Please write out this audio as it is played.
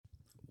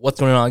What's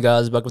going on,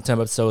 guys? Welcome to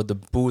another episode of the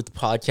Booth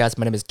Podcast.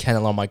 My name is Ken,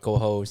 along my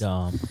co-host.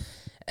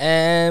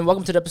 And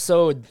welcome to the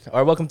episode,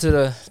 or welcome to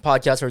the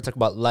podcast where we talk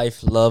about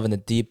life, love, and the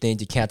deep things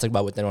you can't talk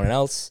about with anyone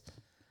else.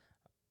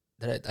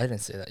 I didn't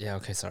say that. Yeah,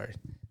 okay, sorry.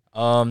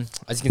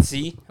 As you can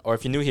see, or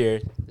if you're new here,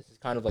 this is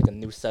kind of like a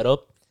new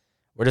setup.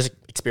 We're just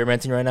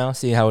experimenting right now,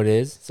 seeing how it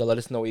is. So let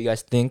us know what you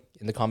guys think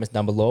in the comments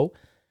down below.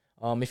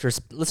 If you're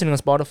listening on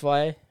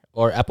Spotify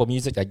or Apple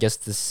Music, I guess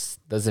this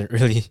doesn't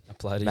really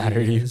apply to matter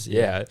to you.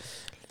 Yeah.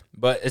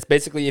 But it's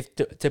basically, if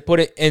to put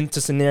it into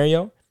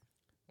scenario,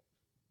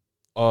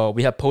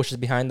 we have posters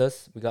behind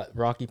us. We got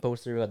Rocky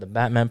poster, we got the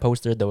Batman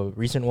poster, the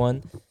recent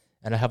one,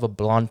 and I have a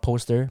Blonde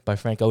poster by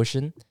Frank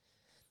Ocean.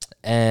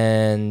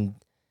 And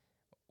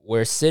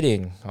we're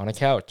sitting on a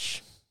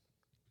couch.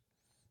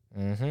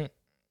 Yep.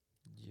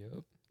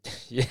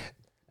 Yeah,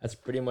 that's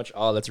pretty much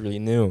all that's really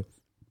new.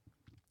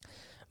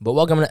 But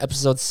welcome to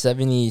episode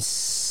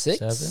 76?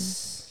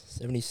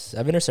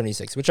 77 or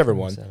 76, whichever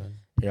one.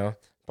 You know,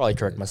 probably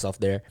correct myself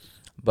there.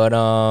 But,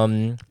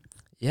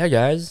 yeah,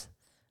 guys,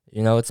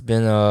 you know, it's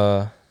been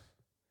a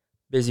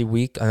busy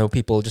week. I know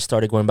people just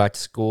started going back to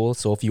school.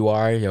 So if you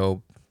are,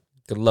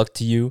 good luck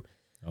to you.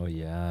 Oh,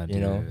 yeah, dude.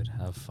 You know,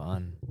 have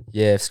fun.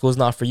 Yeah, if school's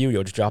not for you,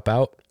 just drop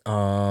out.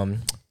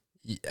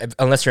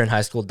 Unless you're in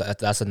high school,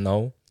 that's a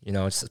no. You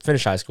know, just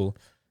finish high school.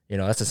 You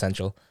know, that's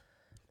essential.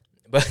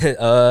 But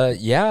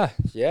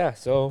yeah.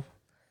 So,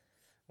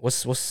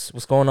 what's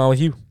going on with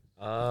you?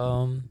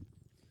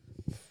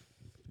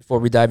 Before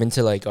we dive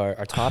into like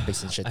our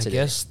topics and shit today.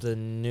 I guess the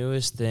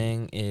newest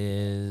thing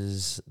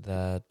is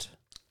that,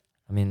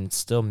 I mean, it's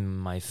still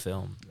my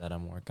film that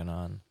I'm working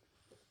on.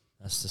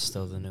 That's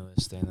still the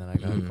newest thing that I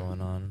got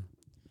going on.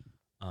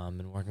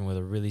 Been working with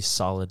a really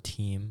solid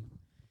team.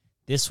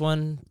 This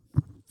one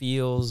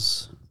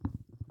feels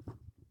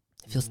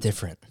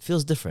different. It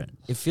feels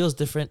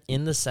different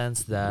in the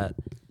sense that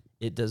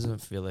it doesn't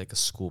feel like a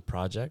school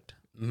project.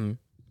 I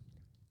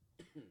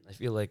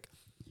feel like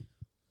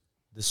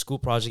the school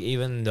project,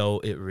 even though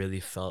it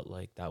really felt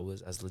like that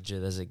was as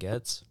legit as it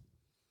gets,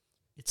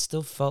 it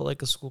still felt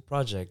like a school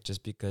project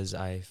just because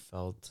I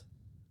felt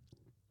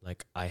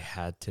like I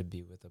had to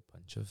be with a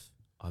bunch of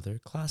other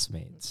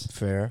classmates.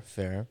 Fair.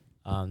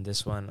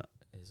 This one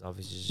is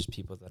obviously just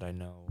people that I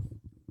know,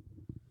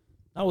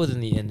 not within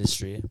the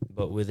industry,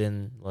 but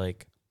within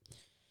like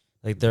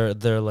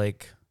they're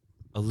like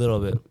a little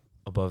bit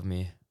above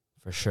me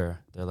for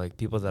sure. They're like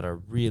people that are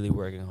really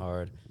working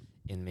hard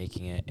in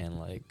making it, and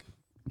like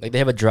they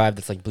have a drive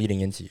that's like bleeding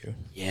into you.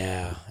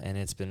 Yeah, and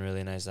it's been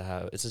really nice to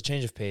have. It's a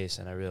change of pace,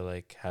 and I really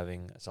like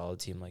having a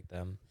solid team like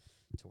them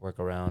to work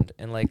around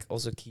and like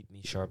also keep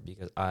me sharp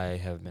because I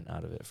have been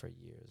out of it for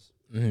years.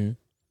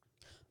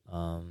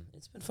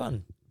 It's been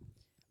fun.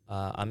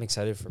 I'm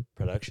excited for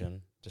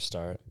production to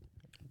start.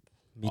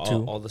 Me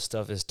too. All the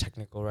stuff is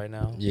technical right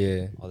now.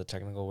 Yeah. All the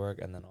technical work,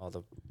 and then all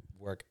the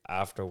work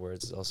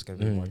afterwards is also going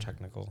to be more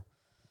technical.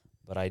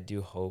 But I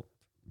do hope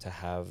to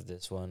have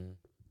this one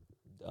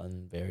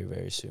done very,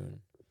 very soon.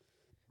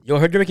 Yo, I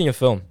heard you're making a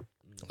film.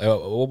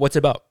 What's it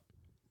about?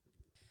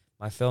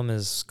 My film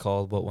is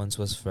called What Once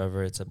Was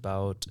Forever. It's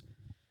about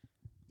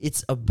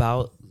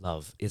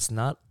love. It's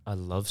not a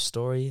love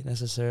story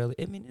necessarily.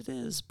 I mean, it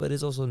is, but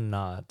it's also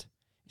not.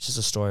 It's just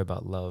a story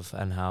about love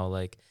and how,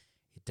 like,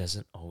 it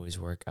doesn't always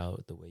work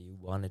out the way you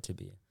want it to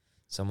be.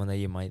 Someone that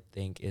you might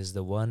think is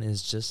the one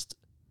is just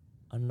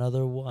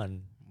another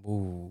one.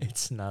 Ooh.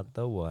 It's not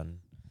the one.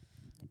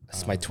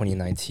 That's my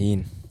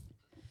 2019.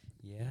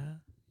 Yeah.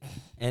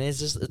 And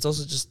it's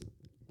also just,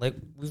 like,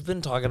 we've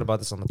been talking about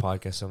this on the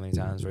podcast so many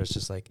times where it's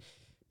just, like,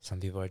 some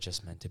people are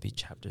just meant to be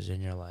chapters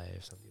in your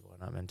life. Some people are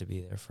not meant to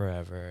be there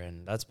forever.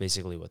 And that's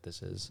basically what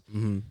this is.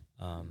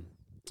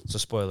 So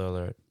spoiler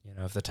alert, you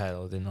know, if the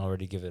title didn't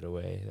already give it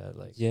away, that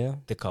like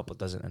the couple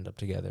doesn't end up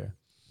together.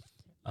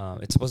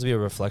 It's supposed to be a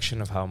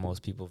reflection of how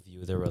most people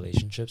view their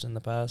relationships in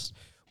the past,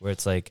 where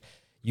it's like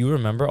you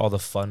remember all the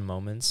fun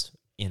moments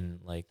in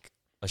like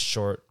a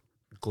short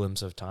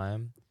glimpse of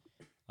time.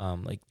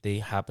 Like they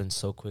happen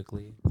so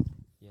quickly,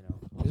 you know,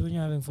 because when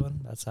you're having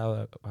fun, that's how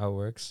it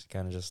works.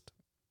 Kind of just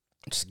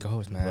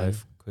goes, man.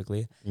 Life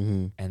quickly.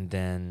 And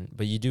then,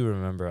 but you do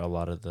remember a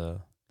lot of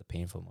the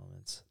painful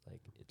moments.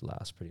 Like it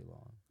lasts pretty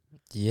long.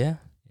 Yeah,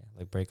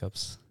 like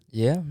breakups.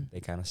 Yeah, they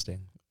kind of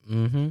sting.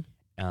 And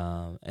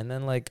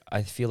then like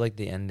I feel like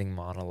the ending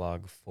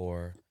monologue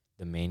for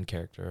the main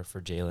character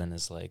for Jalen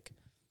is like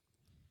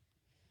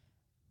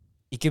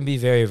it can be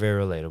very,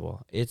 very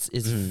relatable.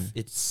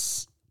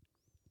 It's.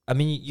 I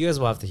mean, you guys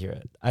will have to hear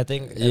it. I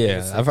think.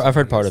 I've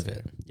heard part of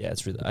it. Yeah,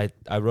 it's really.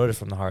 I wrote it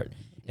from the heart,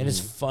 and it's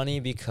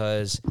funny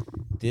because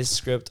this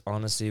script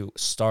honestly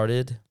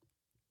started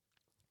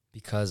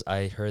because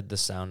I heard the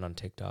sound on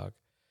TikTok.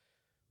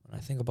 When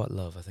I think about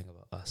love, I think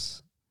about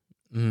us.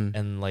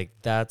 And like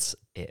that's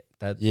it.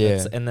 That's,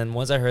 and then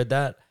once I heard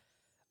that,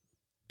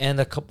 and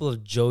a couple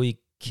of Joey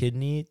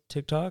Kidney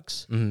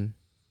TikToks.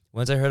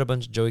 Once I heard a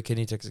bunch of Joey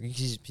Kidney TikToks,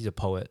 he's a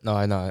poet. No,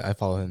 I know. I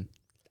follow him.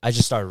 I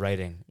just started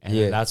writing,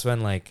 and that's when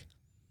like,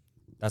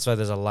 that's why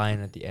there's a line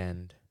at the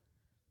end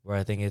where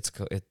I think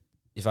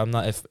if I'm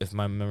not, if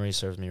my memory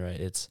serves me right,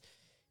 it's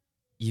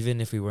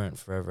even if we weren't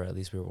forever, at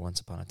least we were once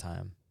upon a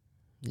time.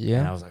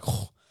 And I was like,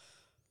 oh,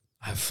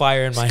 I have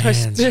fire in my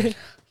hands.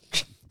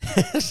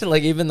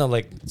 Like, even though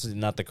like it's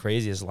not the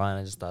craziest line,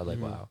 I just thought like,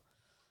 wow,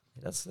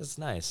 that's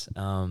nice.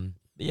 But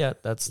yeah,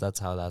 that's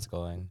how that's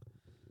going.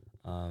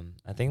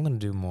 I think I'm gonna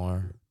do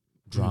more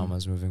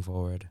dramas moving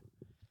forward.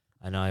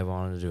 I know I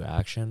wanted to do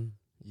action.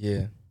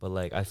 Yeah. But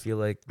like, I feel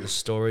like the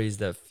stories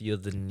that feel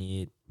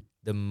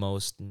the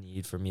most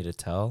need for me to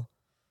tell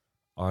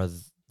are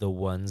the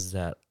ones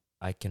that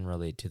I can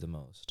relate to the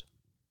most.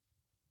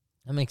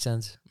 That makes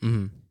sense.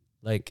 Mm-hmm.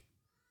 Like,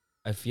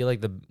 I feel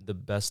like the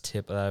best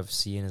tip that I've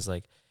seen is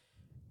like,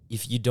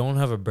 if you don't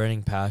have a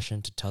burning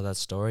passion to tell that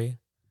story,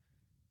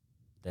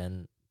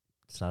 then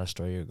it's not a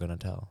story you're gonna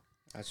tell.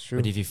 That's true.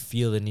 But if you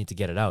feel the need to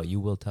get it out, you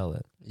will tell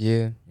it.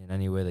 Yeah. In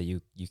any way that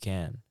you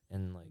can.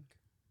 And like,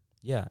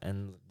 yeah,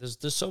 and there's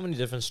so many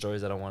different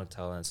stories that I want to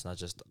tell, and it's not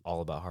just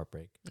all about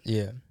heartbreak.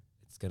 Yeah.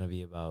 It's gonna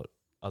be about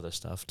other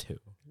stuff too.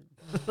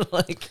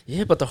 Like,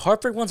 yeah, but the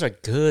heartbreak ones are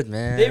good,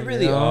 man. they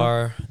really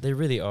are. They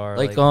really are.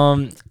 Like,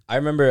 I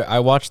remember I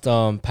watched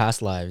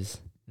Past Lives,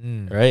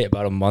 right,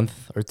 about a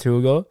month or two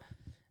ago,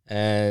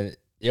 and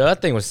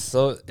that thing was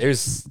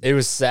it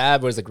was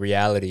sad, but it was like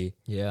reality.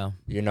 Yeah.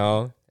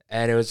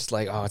 And it was just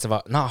like, oh, it's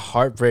about not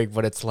heartbreak,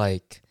 but it's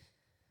like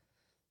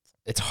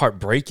it's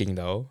heartbreaking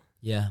though.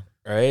 Yeah.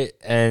 Right?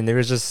 And it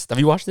was just, have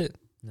you watched it?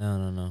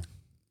 No.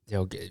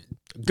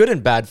 Good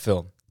and bad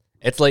film.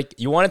 It's like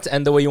you want it to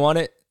end the way you want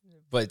it,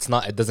 but it's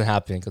not. It doesn't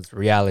happen because it's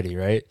reality,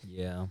 right?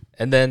 Yeah.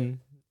 And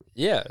then,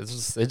 yeah, it's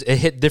just, it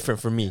hit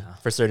different for me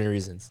for certain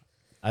reasons.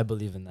 I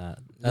believe in that.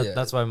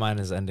 That's why mine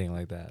is ending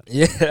like that.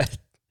 Yeah.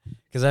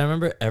 Because I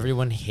remember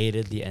everyone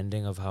hated the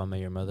ending of How I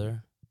Met Your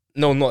Mother.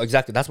 No,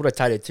 exactly. That's what I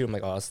tied it to. I'm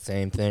like, oh, it's the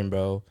same thing,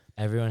 bro.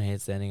 Everyone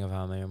hates the ending of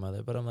How I Met Your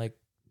Mother, but I'm like,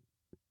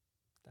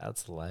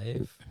 that's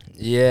life.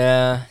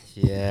 Yeah.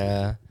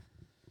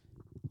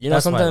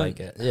 That's sometimes why I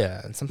like it.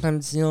 Yeah, and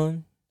sometimes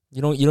you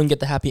don't get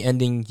the happy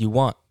ending you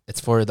want.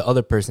 It's for the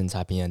other person's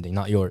happy ending,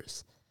 not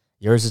yours.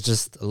 Yours is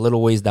just a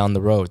little ways down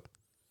the road,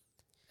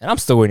 and I'm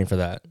still waiting for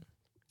that.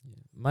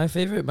 My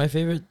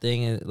favorite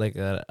thing is, like,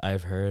 that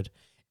I've heard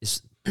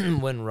is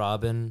when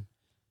Barney.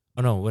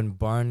 I don't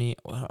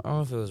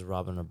know if it was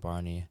Robin or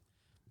Barney,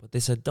 but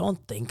they said,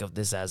 don't think of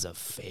this as a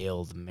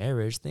failed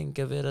marriage. Think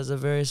of it as a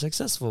very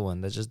successful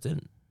one that just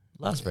didn't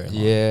last very long.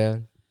 Yeah.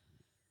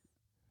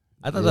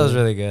 I thought that was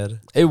really good.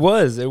 It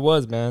was,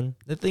 man.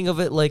 They think of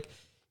it like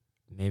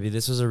maybe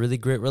this was a really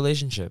great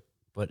relationship,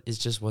 but it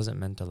just wasn't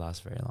meant to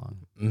last very long.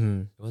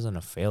 Mm-hmm. It wasn't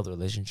a failed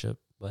relationship,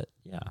 but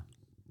yeah.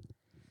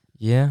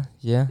 Yeah.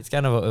 It's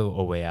kind of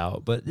a way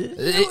out, but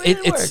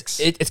it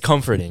works. It's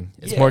comforting.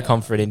 It's more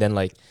comforting than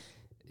like,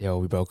 yo,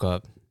 we broke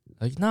up.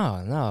 Like,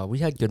 no, we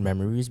had good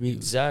memories.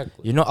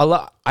 Exactly.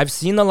 I've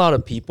seen a lot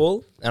of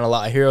people, and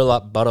I hear a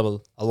lot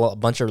about a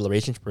bunch of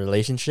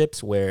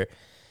relationships where,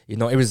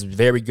 it was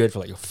very good for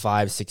like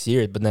 5-6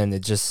 years, but then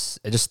it just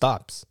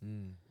stops,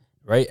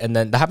 right? And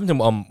then that happened to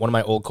one of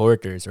my old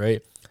coworkers,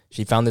 right?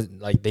 She found it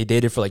like they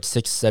dated for like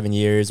 6-7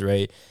 years,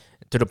 right?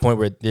 To the point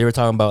where they were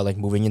talking about like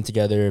moving in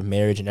together,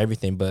 marriage and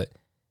everything, but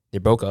they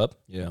broke up.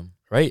 Yeah.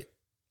 Right.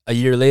 A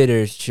year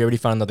later, she already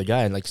found another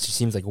guy, and like she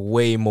seems like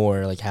way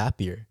more like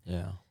happier.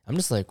 Yeah. I'm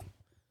just like,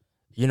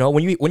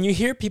 when you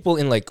hear people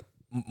in like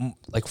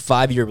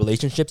 5-year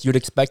relationships, you'd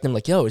expect them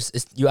like, yo,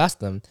 you ask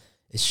them,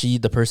 is she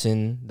the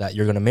person that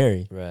you're gonna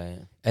marry? Right.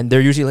 And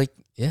they're usually like,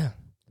 yeah.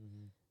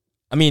 Mm-hmm.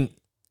 I mean,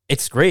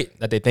 it's great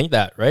that they think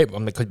that, right?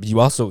 I'm like, but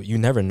you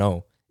never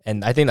know,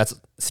 and I think that's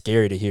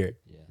scary to hear.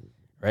 Yeah.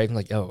 Right. I'm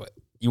like, yo,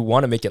 you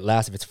want to make it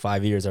last if it's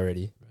 5 years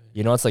already.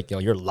 Right. It's like, yo,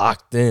 you're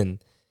locked in,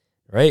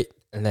 right?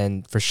 And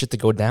then for shit to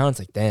go down, it's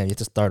like, damn, you have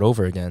to start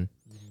over again.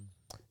 Mm-hmm.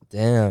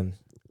 Damn.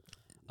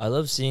 I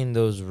love seeing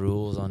those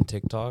rules on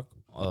TikTok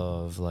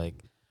of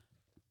like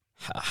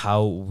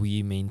how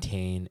we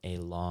maintain a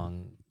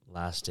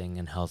long-lasting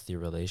and healthy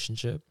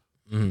relationship.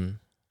 Mm-hmm.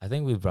 I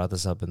think we brought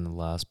this up in the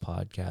last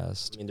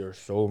podcast. I mean, there are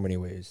so many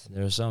ways.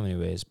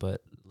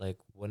 But like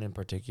one in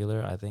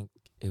particular, I think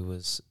it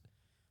was.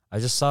 I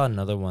just saw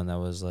another one that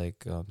was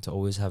like to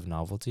always have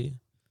novelty,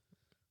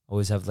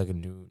 always have like a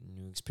new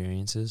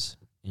experiences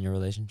in your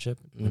relationship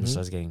when it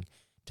starts getting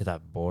to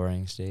that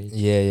boring stage.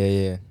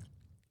 Yeah.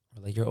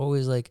 Like you're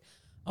always like,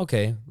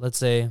 okay, let's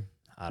say,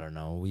 I don't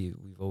know, we've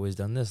always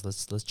done this.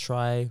 Let's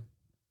try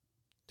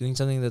doing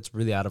something that's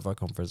really out of our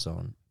comfort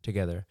zone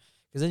together.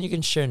 Because then you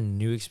can share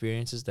new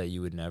experiences that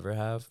you would never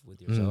have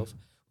with yourself,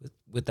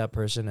 with that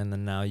person, and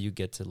then now you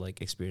get to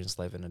like experience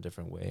life in a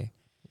different way.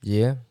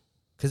 Yeah.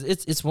 Because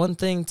it's one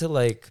thing to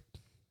like,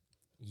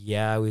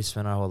 we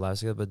spend our whole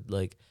lives together, but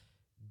like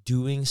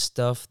doing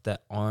stuff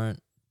that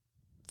aren't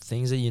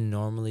things that you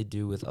normally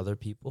do with other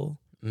people,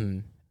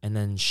 and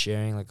then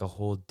sharing like a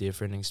whole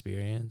different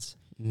experience,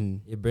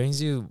 it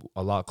brings you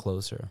a lot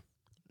closer.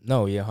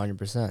 No, yeah,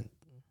 100%.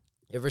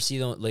 You ever see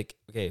them like,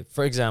 okay,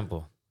 for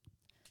example,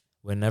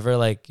 whenever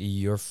like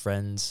your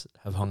friends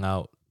have hung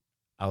out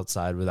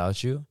outside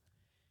without you,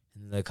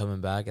 and they're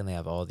coming back and they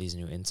have all these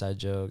new inside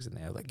jokes, and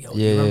they're like, yo,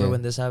 you remember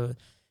when this happened?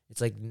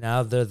 it's like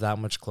now they're that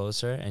much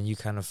closer, and you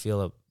kind of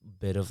feel a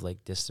bit of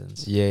like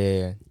distance.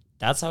 Yeah.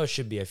 That's how it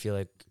should be. I feel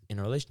like in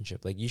a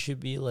relationship, like you should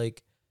be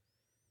like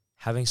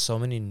having so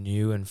many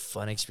new and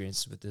fun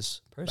experiences with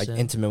this person, Like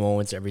intimate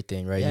moments,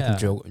 everything, right? You Yeah, can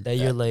joke that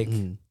you're like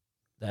mhm.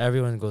 that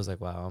everyone goes like,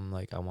 wow, I'm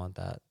like I want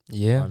that. Or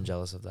Yeah. I'm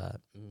jealous of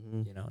that.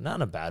 Mhm. You know, not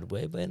in a bad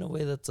way, but in a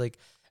way that's like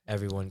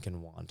everyone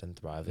can want and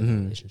thrive in a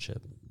Mhm.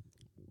 relationship.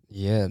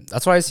 Yeah,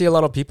 that's why I see a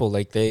lot of people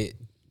like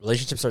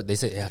relationships are. They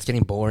say, yeah, it's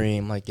getting boring.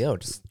 I'm like, yo,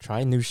 just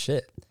try new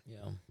shit,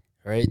 Yeah.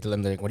 right?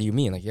 I'm like, what do you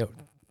mean? Like, yo,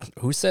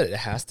 who said it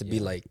has to be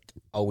Yeah. like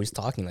always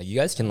talking? Like, you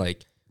guys can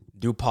like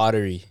do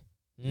pottery.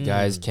 You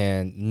guys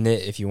can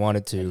knit if you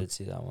wanted I to. did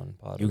see that one.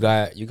 Pottery.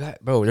 You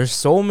got, bro. There's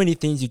so many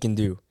things you can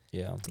do.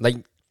 Yeah. Like,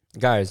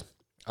 guys,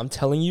 I'm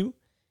telling you,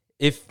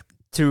 if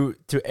to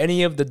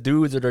any of the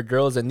dudes or the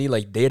girls that need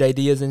like date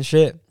ideas and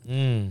shit,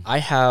 I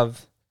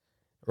have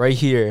right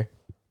here.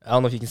 I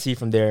don't know if you can see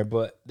from there,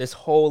 but this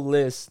whole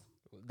list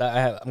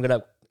that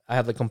I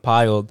have like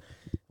compiled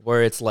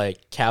where it's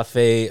like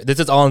cafe. This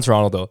is all in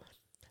Toronto though.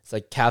 It's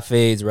like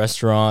cafes,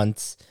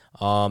 restaurants,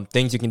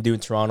 things you can do in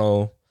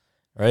Toronto,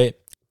 right?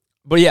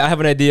 But yeah, I have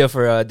an idea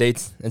for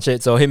dates and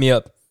shit. So hit me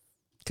up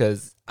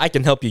because I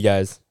can help you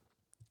guys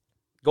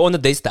go on the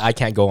dates that I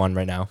can't go on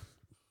right now.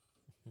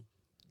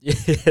 Yeah,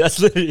 that's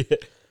literally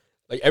it.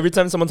 Like every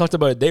time someone talks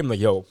about a date, I'm like,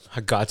 yo, I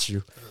got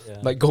you. Yeah.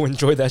 Like go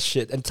enjoy that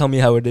shit and tell me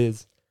how it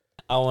is.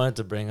 I wanted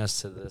to bring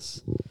us to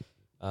this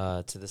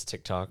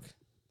TikTok,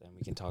 then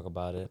we can talk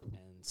about it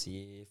and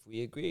see if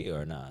we agree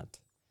or not.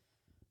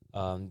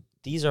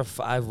 These are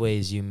 5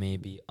 ways you may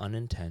be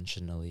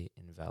unintentionally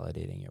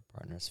invalidating your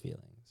partner's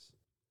feelings.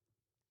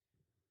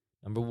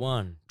 Number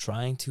 1,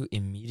 trying to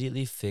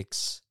immediately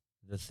fix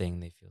the thing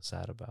they feel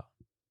sad about.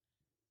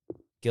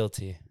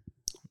 Guilty.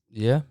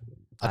 Yeah.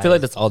 I feel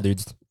like that's all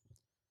dudes.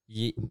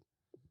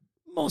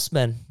 Most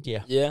men,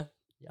 yeah. Yeah.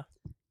 Yeah.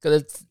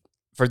 Because it's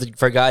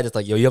for a guy that's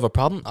like, yo, you have a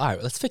problem? All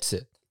right, let's fix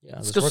it. Yeah,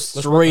 Let's go work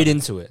straight on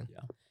into it. Yeah.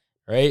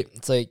 Right?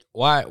 It's like,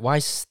 why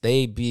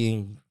stay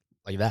being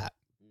like that?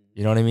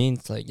 You know what I mean?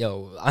 It's like,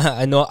 yo,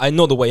 I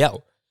know the way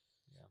out.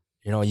 Yeah.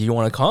 You know, you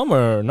want to come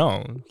or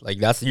no? Like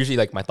that's usually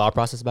like my thought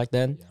process back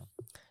then. Yeah.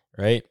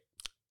 Right?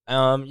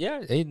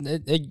 Yeah,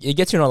 it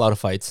gets you in a lot of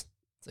fights.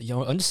 It's like,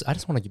 yo, I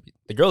just want to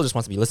the girl just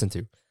wants to be listened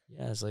to.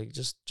 Yeah, it's like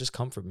just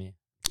comfort me.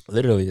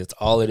 Literally, that's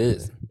all it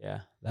is. Yeah,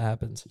 that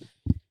happens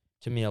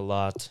to me a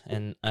lot,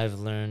 and I've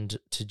learned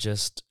to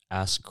just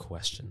ask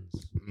questions.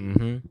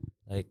 Mm-hmm.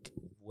 Like,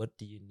 what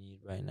do you need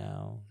right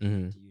now?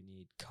 Mm-hmm. Do you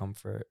need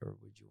comfort, or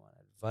would you want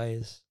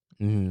advice?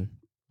 Mm-hmm.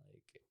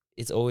 Like,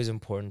 it's always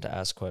important to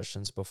ask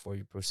questions before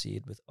you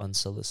proceed with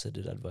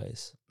unsolicited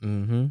advice.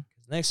 Mm-hmm.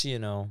 Next thing you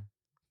know,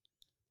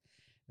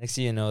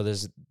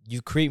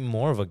 you create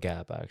more of a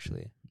gap.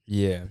 Actually,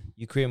 Yeah.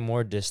 you create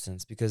more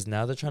distance because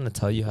now they're trying to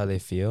tell you how they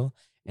feel,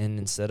 and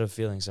instead of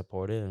feeling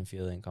supported and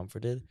feeling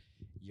comforted,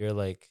 you're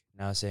like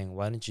now saying,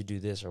 "Why don't you do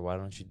this?" or "Why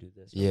don't you do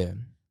this?" Yeah.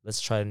 Let's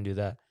try and do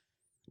that.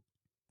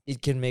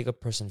 It can make a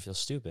person feel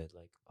stupid.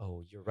 Like,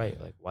 oh, you're right.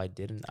 Like, why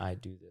didn't I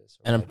do this?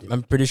 Or And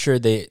I'm pretty sure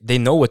they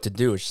know what to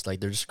do. It's just like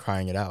they're just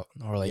crying it out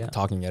or like Yeah.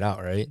 talking it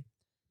out, right?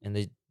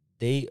 And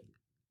they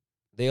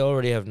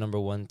already have number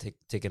one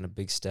taken a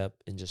big step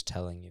in just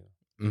telling you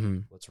Mm-hmm.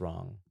 what's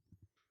wrong,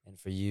 and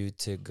for you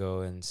to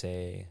go and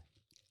say,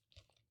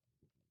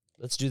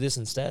 let's do this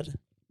instead,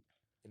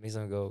 it makes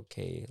them go,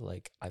 okay,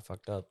 like I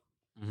fucked up.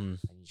 Mm-hmm.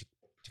 I need you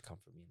to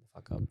comfort me in the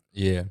fuck up,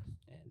 Yeah.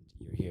 and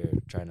you're here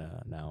trying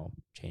to now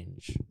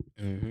change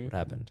Mm-hmm. what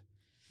happened.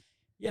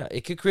 Yeah,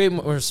 it could create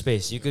more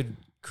space. You could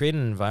create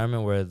an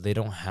environment where they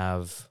don't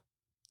have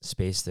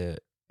space to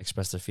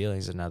express their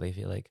feelings, and now they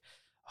feel like,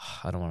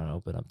 I don't want to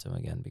open up to him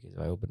again, because if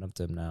I open up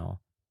to him now,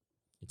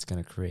 it's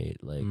gonna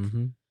create like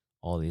Mm-hmm.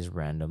 all these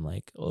random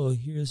like, oh,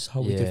 here's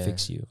how we could Yeah.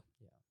 fix you.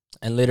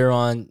 And later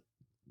on,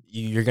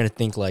 you're gonna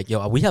think like,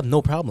 yo, we have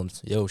no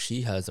problems. Yo,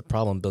 she has a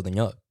problem building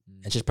up,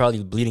 and she's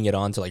probably bleeding it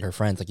on to like her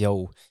friends, like,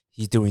 yo,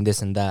 he's doing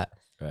this and that,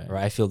 Right. or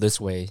I feel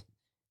this way,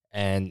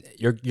 and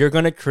you're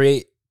gonna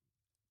create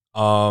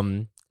not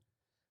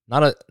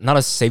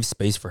a safe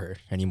space for her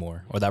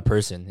anymore, or that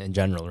person in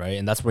general, right?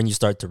 And that's when you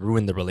start to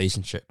ruin the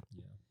relationship,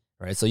 Yeah.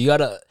 right? So you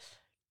gotta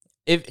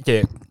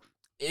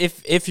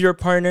if your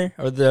partner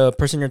or the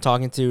person you're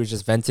talking to is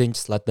just venting,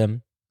 just let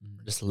them.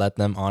 Just let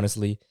them,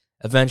 honestly.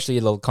 Eventually,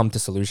 they'll come to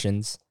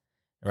solutions,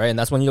 right? And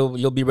that's when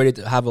you'll be ready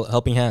to have a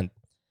helping hand.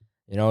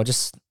 You know,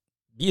 just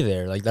be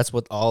there. Like that's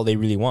what all they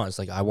really want. It's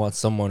like I want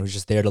someone who's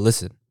just there to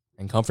listen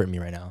and comfort me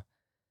right now.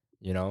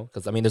 You know,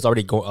 because I mean, there's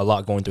already a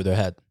lot going through their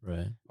head,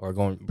 Right. or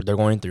they're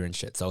going through and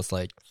shit. So it's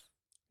like,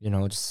 you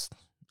know, just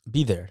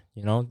be there.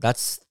 You know, that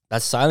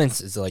silence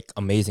is like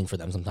amazing for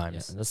them Yeah,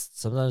 sometimes. and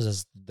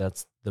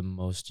that's the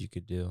most you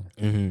could do.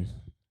 Mm-hmm.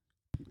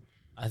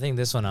 I think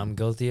this one I'm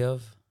guilty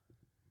of.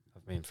 I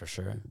mean, for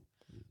sure.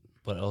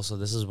 But also,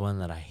 this is one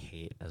that I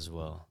hate as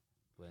well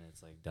when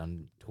it's like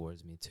done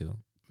towards me too.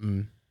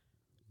 Mm.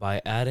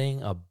 By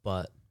adding a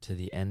but to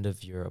the end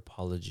of your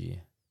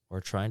apology or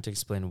trying to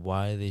explain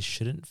why they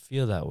shouldn't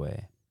feel that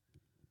way.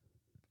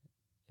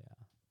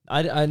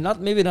 Yeah. I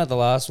not maybe not the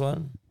last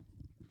one,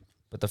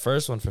 But the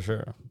first one for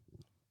sure.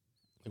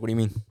 What do you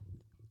mean?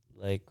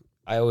 Like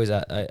I always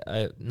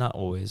I not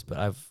always, but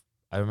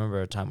I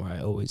remember a time where I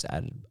always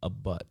added a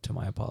but to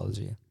my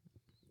apology.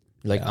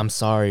 Like, Yeah. I'm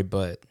sorry,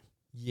 but...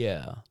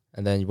 Yeah.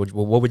 And then what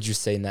would you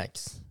say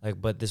next?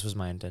 Like, but this was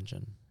my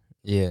intention.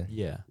 Yeah.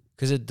 Yeah.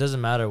 Because it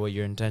doesn't matter what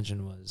your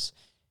intention was.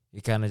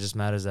 It kind of just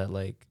matters that,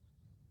 like,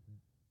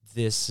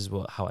 this is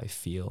how I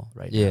feel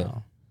right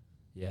now.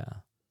 Yeah.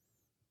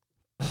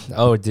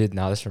 Oh, dude,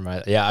 now this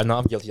reminds... Yeah, I know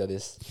I'm guilty of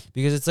this.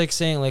 Because it's like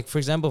saying, like, for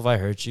example, if I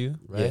hurt you,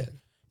 right? Yeah.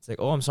 It's like,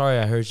 oh, I'm sorry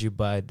I hurt you,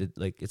 but I did,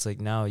 like, it's like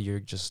now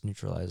you're just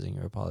neutralizing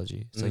your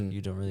apology. It's like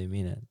you don't really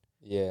mean it.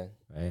 Yeah.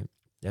 Right?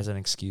 That's an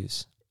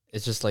excuse.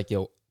 It's just like,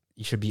 yo,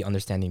 you should be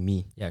understanding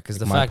me. Yeah, because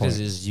Like the my fact point.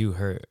 is you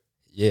hurt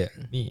Yeah.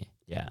 me.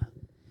 Yeah.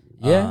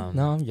 Yeah,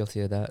 no, I'm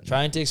guilty of that.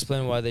 Trying to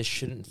explain why they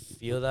shouldn't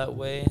feel that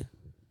way.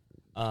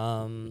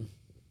 I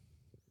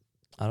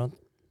don't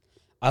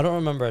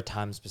remember a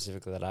time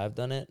specifically that I've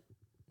done it.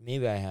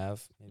 Maybe I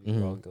have. Maybe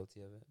we're all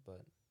guilty of it.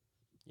 But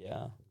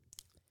yeah.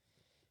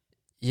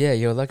 Yeah,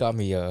 yo, that got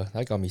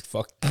me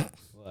fucked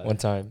What? one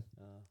time.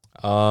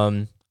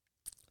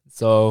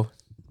 So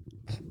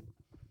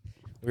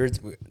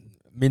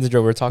me and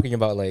Joe were talking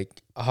about like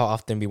how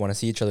often we want to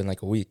see each other in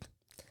like a week,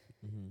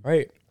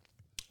 right?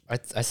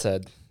 I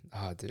said,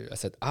 dude,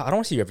 I don't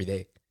want to see you every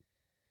day,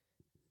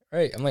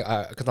 right? I'm like,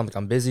 cause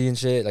I'm busy and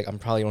shit. Like I'm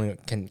probably only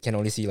can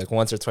only see you like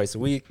once or twice a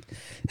week,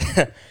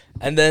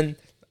 and then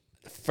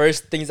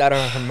first things out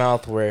of her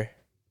mouth were,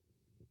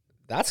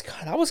 that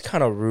was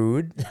kind of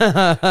rude.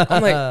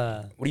 I'm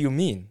like, what do you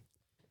mean?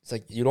 It's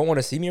like, you don't want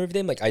to see me every day?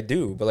 I'm like, I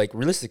do, but like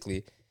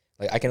realistically,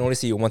 like I can only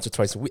see you once or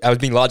twice a week. I was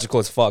being logical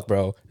as fuck,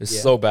 bro.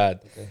 It's so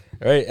bad,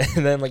 right?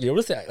 And then like,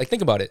 like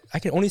think about it. I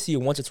can only see you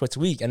once or twice a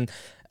week, and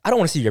I don't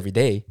want to see you every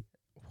day.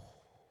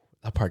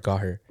 That part got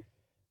her.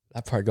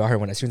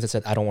 When as soon as I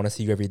said I don't want to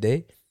see you every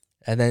day,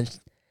 and then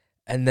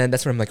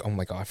that's when I'm like, oh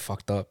my god, I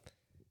fucked up,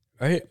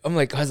 right? I'm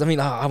like, cause I mean,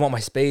 I want my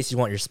space. You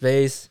want your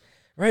space,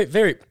 right?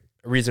 Very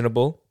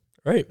reasonable,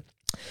 right?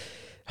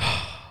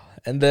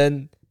 And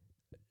then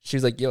she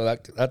was like, yo,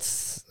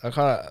 that's kind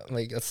of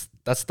like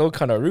that's still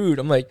kind of rude.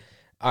 I'm like,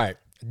 all right.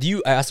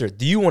 I asked her,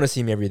 do you want to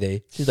see me every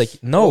day? She's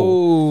like, no.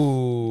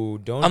 Oh,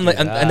 don't. I'm like,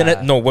 and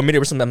then no, 1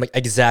 minute or something. I'm like,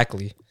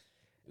 exactly.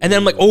 And then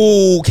I'm like,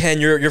 oh,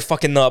 Ken, you're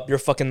fucking up. You're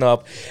fucking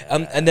up.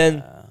 And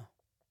then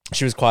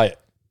she was quiet.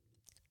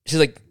 She's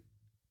like,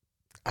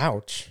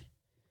 ouch.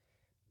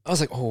 I was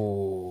like,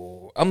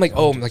 oh. I'm like,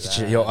 oh, I'm like,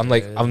 shit, yo. I'm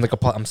like,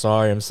 I'm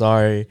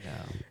sorry.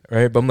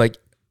 Right? But I'm like,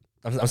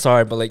 I'm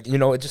sorry, but like, you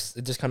know, it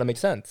just kind of makes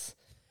sense.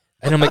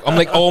 And I'm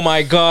like, oh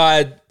my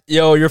god,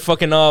 yo, you're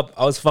fucking up.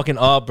 I was fucking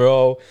up,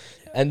 bro.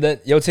 And then,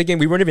 yo,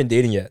 we weren't even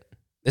dating yet.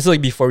 This is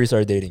like before we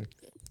started dating,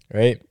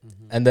 right?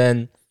 And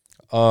then,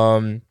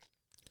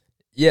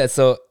 yeah.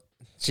 So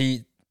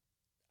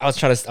I was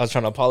trying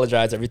to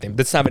apologize, everything.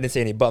 This time I didn't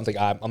say any but.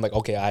 I'm like,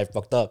 okay, I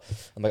fucked up.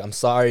 I'm like, I'm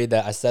sorry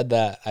that I said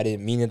that. I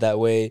didn't mean it that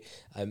way.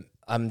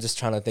 I'm just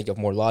trying to think of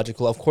more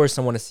logical. Of course,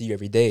 I want to see you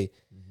every day.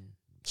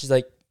 She's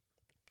like,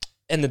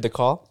 ended the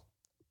call.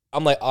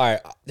 I'm like, all right,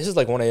 this is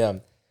like 1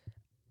 a.m.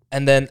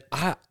 And then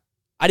I'm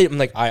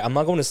like, all right, I'm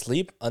not going to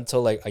sleep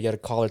until like I get a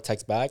call or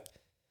text back,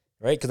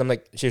 right? Because I'm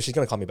like, she's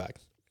gonna call me back.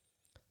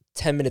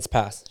 10 minutes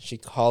pass. She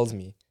calls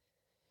me.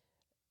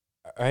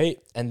 All right,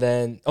 and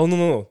then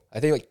no. I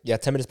think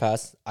like 10 minutes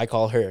pass. I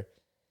call her,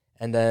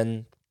 and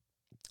then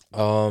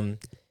for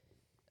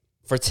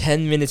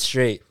 10 minutes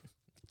straight,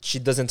 she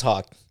doesn't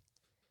talk.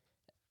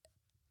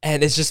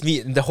 And it's just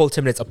me the whole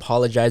 10 minutes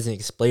apologizing,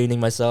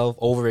 explaining myself,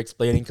 over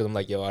explaining, because I'm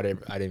like, yo, I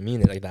didn't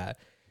mean it like that.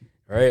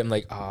 All right, I'm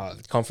like,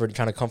 trying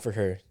to comfort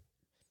her.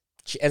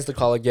 She ends the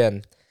call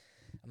again.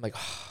 I'm like,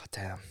 oh,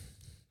 damn,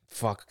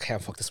 fuck, I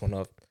can't fuck this one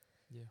up.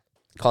 Yeah.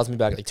 Calls me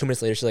back like 2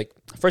 minutes later. She's like,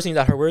 first thing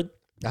out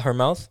her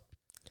mouth,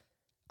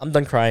 I'm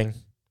done crying.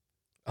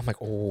 I'm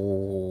like,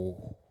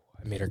 oh,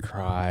 I made her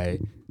cry.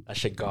 That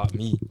shit got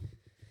me.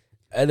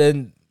 And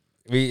then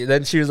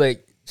she was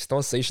like, just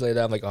don't say shit like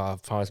that. I'm like, oh, I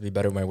promise to be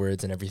better with my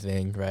words and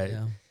everything, right?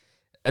 Yeah.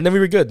 And then we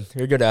were good.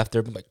 After.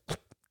 I'm like,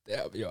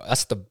 yeah, yo,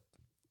 that's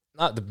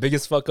not the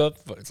biggest fuck up,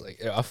 but it's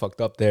like, I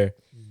fucked up there.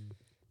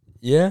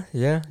 Yeah.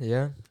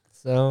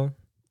 So,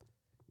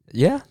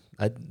 yeah,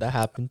 that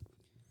happened.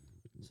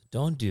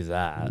 Don't do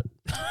that.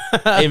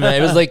 Hey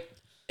man,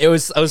 I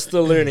was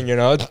still learning, you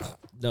know.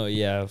 No,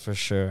 yeah, for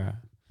sure.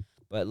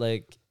 But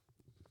like,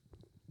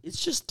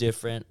 it's just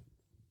different.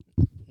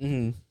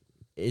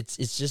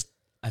 It's just,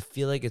 I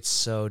feel like it's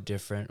so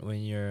different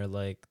when you're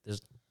like,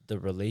 there's the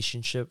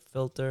relationship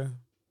filter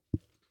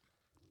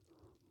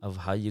of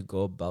how you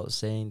go about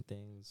saying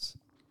things.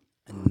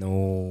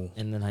 No.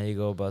 And then how you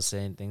go about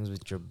saying things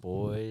with your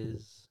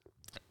boys.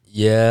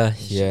 Yeah,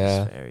 it's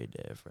just very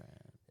different.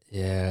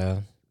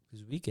 Yeah.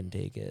 Because we can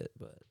take it,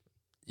 but.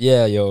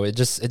 Yeah, yo, it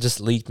just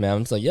leaked,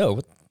 man. It's like, yo,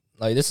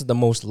 like this is the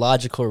most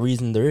logical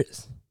reason there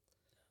is.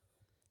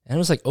 And I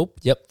was like, oh,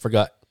 yep,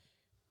 forgot.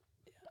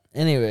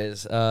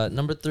 Anyways,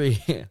 number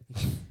 3.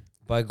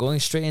 By going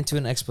straight into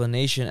an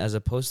explanation as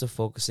opposed to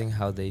focusing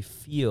how they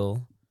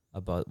feel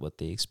about what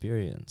they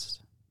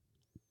experienced.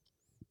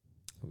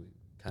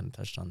 kind of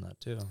touched on that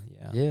too.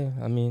 Yeah. Yeah,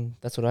 I mean,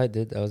 that's what I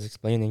did. I was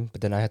explaining,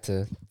 but then I had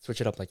to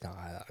switch it up. Like, nah,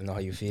 I know how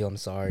you feel. I'm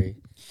sorry.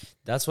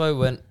 That's why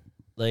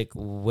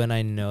when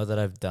I know that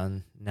I've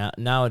done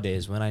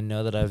nowadays, when I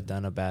know that I've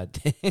done a bad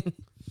thing,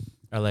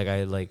 or like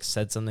I like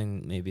said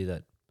something maybe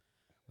that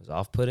was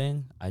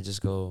off-putting, I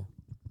just go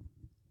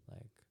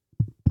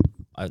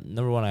like,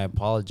 number one, I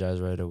apologize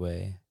right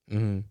away,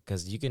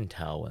 because you can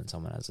tell when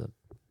someone has a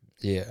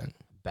Yeah.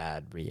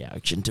 bad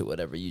reaction to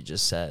whatever you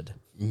just said.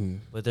 Mm-hmm.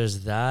 But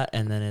there's that,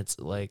 and then it's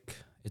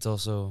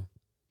also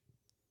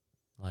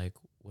like,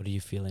 what are you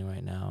feeling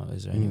right now?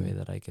 Is there any way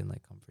that I can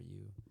like comfort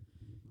you?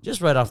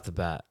 Just right off the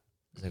bat.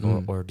 It's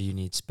like, or do you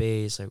need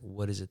space? Like,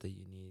 what is it that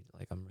you need?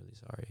 Like, I'm really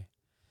sorry.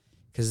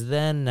 Because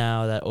then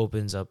now that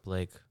opens up,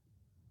 like,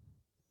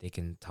 they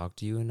can talk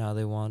to you and how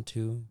they want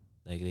to.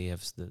 Like, they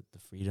have the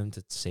freedom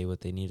to say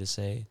what they need to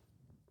say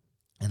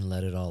and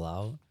let it all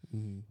out.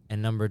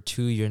 And number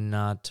two, you're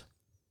not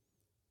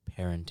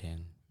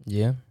parenting.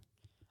 Yeah.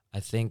 I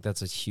think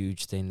that's a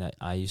huge thing that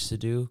I used to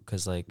do,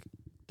 because like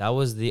that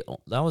was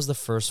the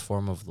first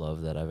form of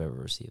love that I've ever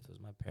received. It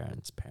was my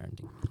parents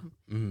parenting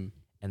me.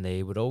 And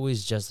they would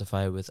always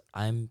justify it with,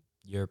 I'm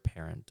your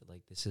parent.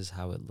 Like, this is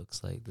how it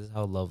looks like. This is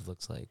how love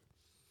looks like.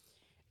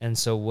 And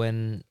so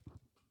when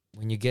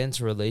you get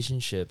into a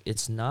relationship,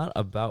 it's not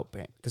about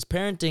because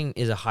parenting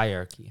is a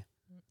hierarchy,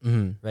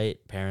 right?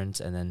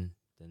 Parents, and then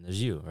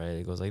there's you, right?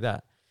 It goes like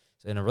that.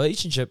 So in a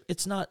relationship,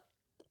 it's not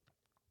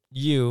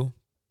you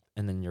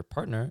and then your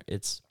partner.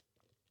 It's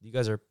you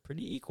guys are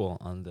pretty equal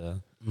on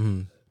the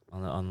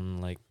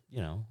on like,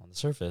 you know, on the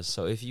surface.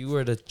 So if you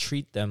were to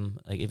treat them,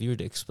 like if you were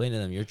to explain to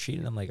them, you're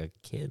treating them like a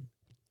kid,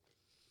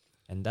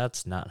 and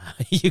that's not how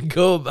you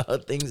go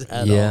about things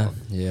at all.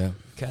 Yeah.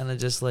 Kind of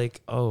just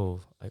like,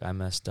 oh, like I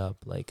messed up.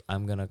 Like,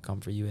 I'm going to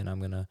comfort you and I'm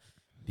going to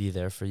be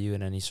there for you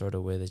in any sort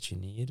of way that you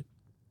need.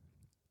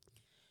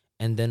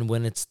 And then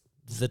when it's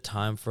the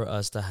time for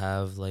us to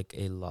have like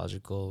a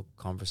logical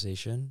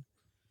conversation,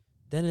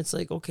 then it's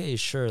like, okay,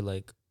 sure.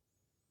 Like,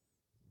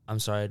 I'm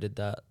sorry I did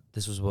that.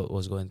 This was what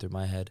was going through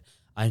my head.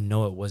 I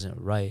know it wasn't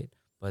right,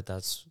 but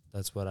that's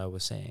what I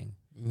was saying.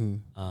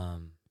 And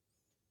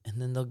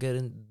then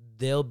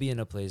they'll be in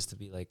a place to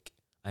be like,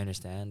 I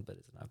understand, but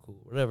it's not cool.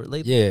 Whatever.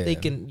 Like, you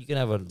can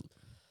have a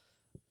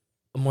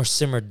more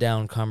simmered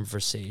down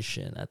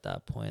conversation at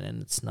that point,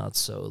 and it's not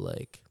so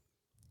like,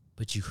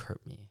 but you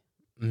hurt me.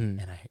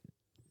 And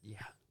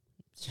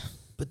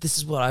but this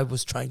is what I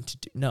was trying to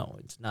do. No,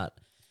 it's not.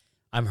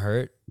 I'm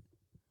hurt.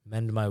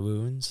 Mend my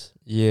wounds.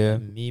 Yeah.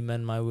 Me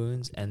mend my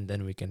wounds, and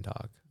then we can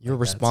talk. You're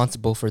like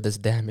responsible for this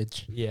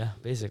damage. Yeah,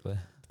 basically.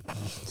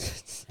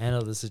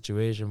 Handle the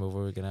situation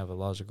before we can have a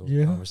logical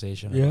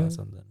conversation about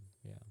something.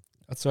 Yeah.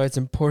 That's why it's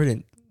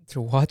important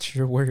to watch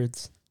your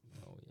words.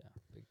 Oh, yeah.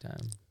 Big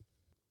time.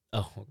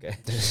 Oh, okay.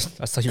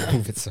 That's how you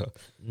move it. So,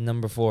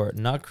 number 4,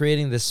 not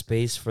creating the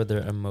space for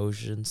their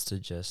emotions to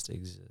just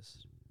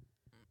exist.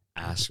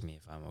 Ask me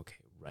if I'm okay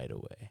right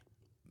away.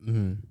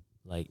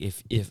 Like,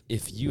 if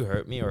you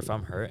hurt me, or if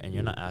I'm hurt and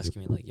you're not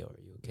asking me, like, yo, are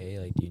you okay?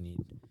 Like, do you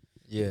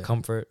need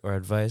comfort or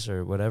advice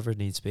or whatever,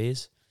 need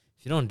space?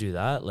 If you don't do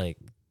that, like,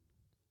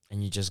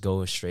 and you just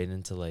go straight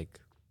into, like,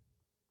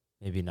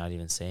 maybe not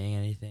even saying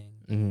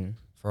anything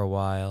for a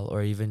while,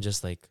 or even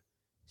just, like,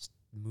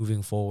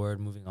 moving forward,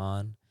 moving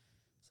on.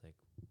 It's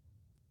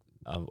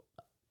like,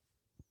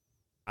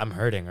 I'm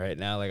hurting right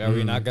now. Like, are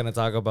we not going to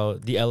talk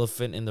about the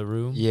elephant in the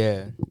room?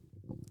 Yeah.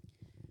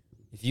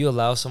 If you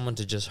allow someone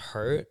to just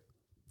hurt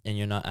and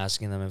you're not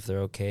asking them if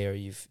they're okay, or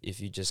if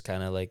you just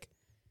kind of, like,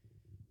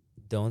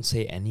 don't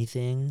say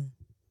anything,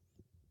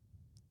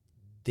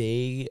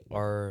 they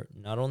are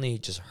not only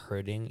just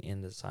hurting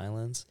in the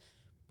silence,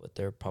 but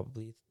they're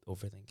probably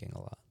overthinking a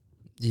lot.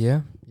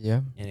 Yeah.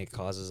 And it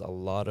causes a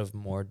lot of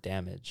more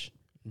damage.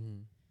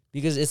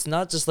 Because it's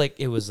not just like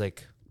it was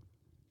like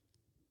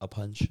a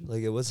punch.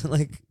 Like, it wasn't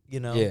like, you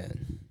know. Yeah.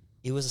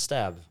 It was a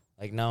stab.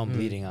 Like, now I'm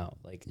bleeding out.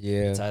 Like,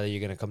 it's either you're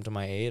going to come to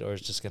my aid or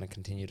it's just going to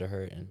continue to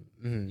hurt.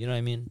 And you know what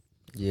I mean?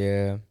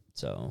 Yeah.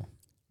 So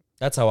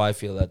that's how I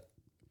feel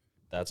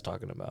that's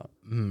talking about.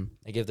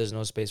 Like, if there's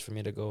no space for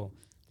me to go,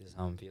 this is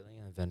how I'm feeling,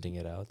 and venting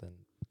it out, then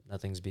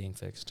nothing's being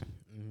fixed.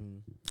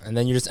 And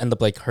then you just end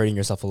up, like, hurting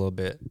yourself a little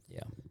bit.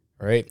 Yeah.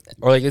 Right?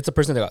 Or, like, it's a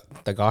person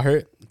that got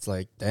hurt. It's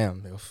like,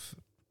 damn.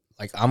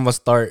 Like, I'm going to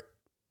start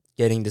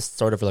getting this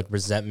sort of, like,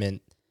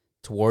 resentment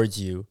towards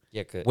you.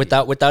 Yeah.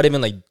 Without even,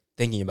 like,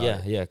 thinking about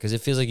it. Yeah, because it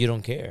feels like you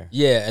don't care.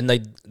 Yeah, and,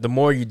 like, the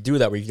more you do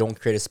that, where you don't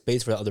create a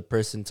space for the other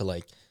person to,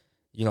 like,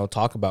 you know,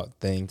 talk about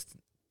things,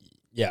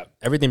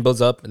 everything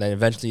builds up, and then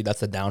eventually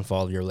that's the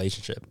downfall of your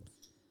relationship.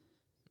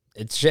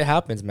 Shit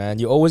happens, man.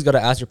 You always got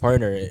to ask your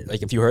partner,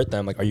 like, if you hurt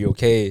them, like, are you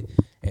okay?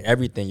 And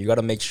everything. You got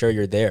to make sure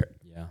you're there.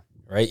 Yeah.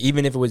 Right?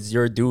 Even if it was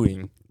your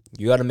doing,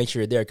 you got to make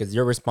sure you're there, because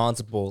you're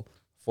responsible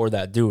for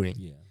that doing.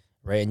 Yeah.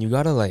 Right? And you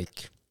got to,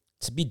 like,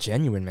 to be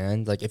genuine,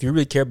 man. Like, if you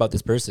really care about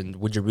this person,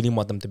 would you really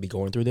want them to be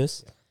going through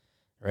this? Yeah.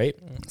 Right?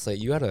 It's like,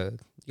 you gotta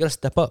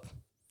step up.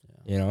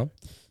 Yeah. You know?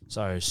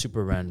 Sorry,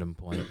 super random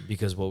point,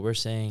 because what we're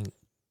saying,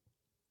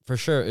 for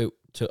sure,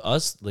 to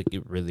us, like,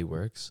 it really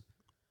works.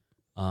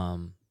 A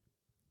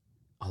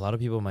lot of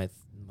people might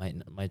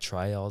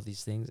try all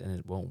these things and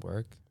it won't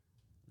work.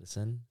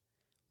 Listen,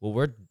 what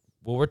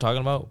we're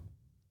talking about,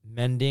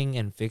 mending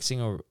and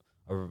fixing a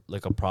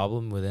like a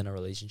problem within a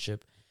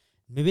relationship,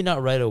 maybe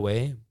not right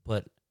away,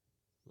 but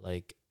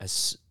like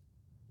as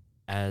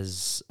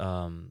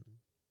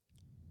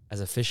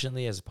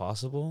efficiently as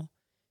possible,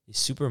 is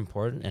super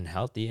important and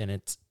healthy, and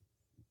it's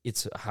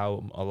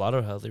how a lot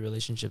of healthy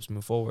relationships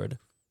move forward.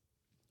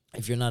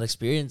 If you're not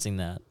experiencing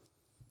that,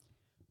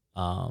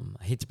 I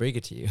hate to break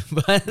it to you,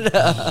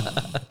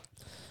 but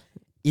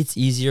it's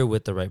easier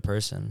with the right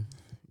person.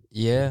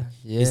 Yeah.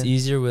 It's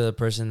easier with a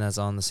person that's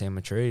on the same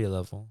maturity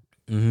level.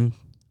 Mm-hmm.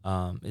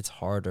 It's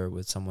harder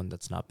with someone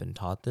that's not been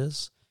taught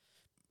this,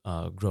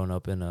 grown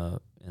up in an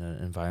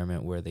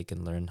environment where they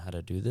can learn how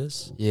to do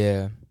this.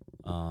 Yeah.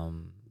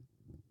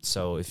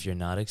 So if you're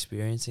not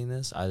experiencing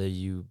this, either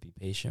you be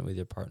patient with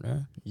your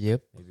partner.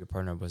 Yep. Maybe your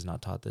partner was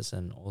not taught this,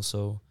 and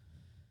also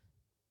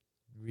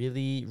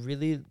really,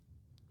 really,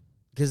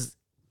 because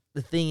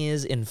the thing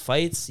is, in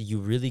fights, you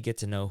really get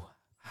to know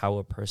how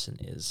a person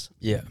is.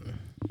 Yeah.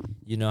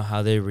 You know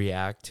how they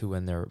react to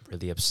when they're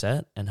really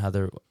upset, and how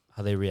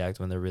they react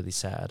when they're really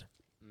sad.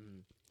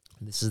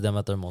 This is them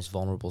at their most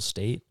vulnerable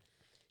state,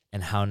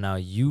 and how now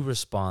you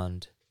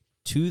respond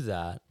to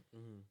that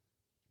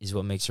is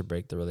what makes or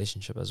break the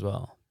relationship as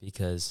well.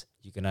 Because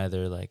you can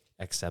either like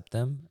accept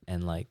them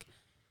and like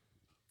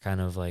kind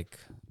of like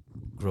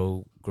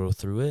grow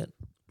through it,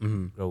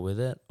 grow with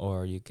it,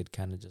 or you could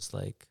kind of just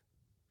like,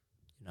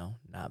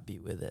 not be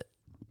with it.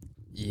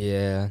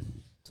 Yeah.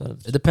 So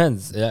it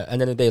depends. Yeah. At the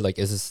end of the day, like,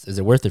 is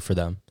it worth it for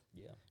them?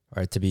 Yeah.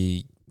 Right. To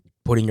be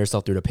putting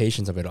yourself through the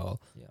patience of it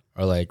all. Yeah.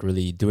 Or like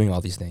really doing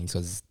all these things.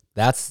 Because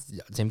that's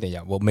the same thing.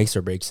 Yeah. What makes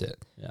or breaks it.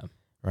 Yeah.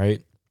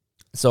 Right.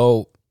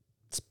 So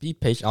just be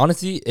patient.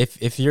 Honestly,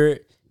 if you're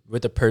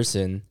with a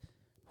person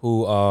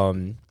who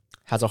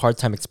has a hard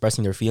time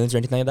expressing their feelings or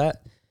anything like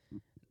that,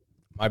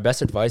 my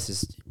best advice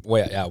is,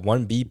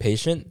 one, be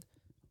patient,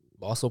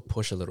 but also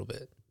push a little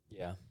bit.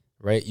 Yeah.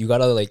 Right? You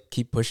gotta like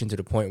keep pushing to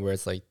the point where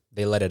it's like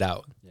they let it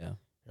out. Yeah.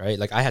 Right?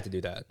 Like I had to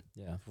do that.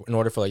 Yeah. In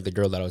order for like the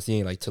girl that I was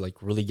seeing, like to like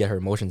really get her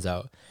emotions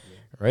out. Yeah.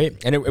 Right?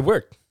 And it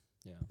worked.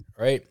 Yeah.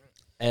 Right?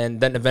 And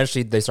then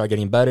eventually they start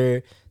getting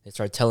better. They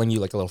start telling you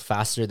like a little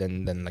faster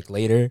than like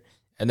later.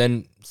 And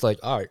then it's like,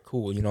 all right,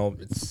 cool.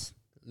 It's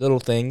little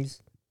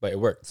things, but it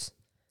works.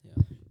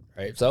 Yeah.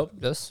 Right? So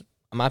that's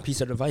my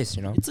piece of advice,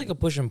 It's like a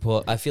push and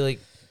pull. I feel like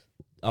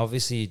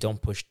obviously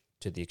don't push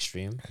to the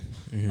extreme.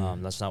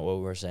 Mm-hmm. That's not what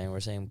we're saying. We're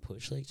saying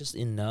push like just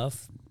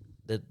enough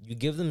that you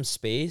give them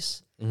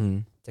space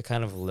to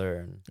kind of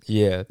learn.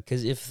 Yeah.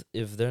 Because if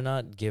they're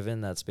not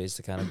given that space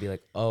to kind of be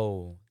like,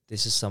 oh,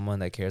 this is someone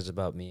that cares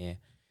about me.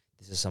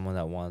 This is someone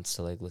that wants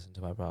to like listen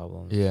to my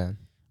problems. Yeah.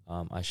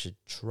 I should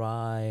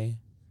try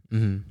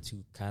to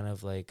kind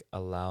of like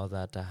allow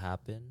that to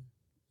happen,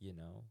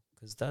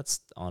 because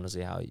that's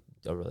honestly how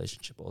a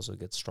relationship also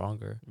gets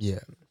stronger. Yeah.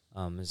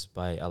 Is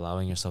by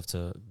allowing yourself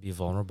to be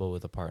vulnerable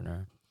with a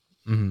partner.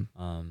 And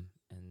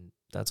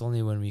that's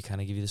only when we kind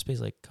of give you the space,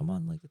 like, come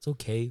on, like, it's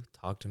okay,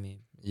 talk to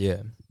me.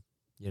 Yeah.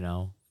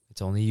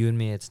 It's only you and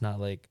me. It's not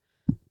like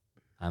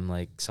I'm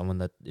like someone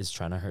that is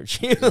trying to hurt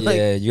you.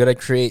 Yeah, you gotta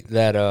create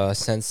that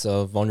sense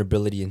of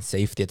vulnerability and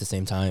safety at the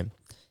same time.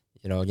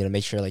 You gotta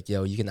make sure like,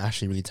 you can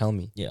actually really tell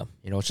me. Yeah.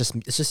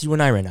 It's just you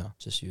and I right now.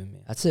 Just you and me.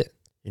 That's it.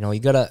 You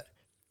gotta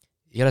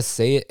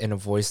say it in a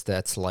voice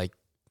that's like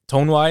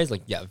tone wise,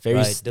 like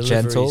very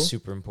gentle.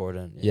 Super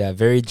important. Yeah,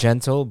 very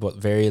gentle, but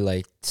very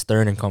like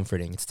stern and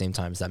comforting at the same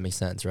time. Does that make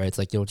sense? Right? It's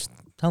like, just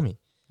tell me.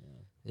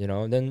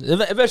 Yeah. Then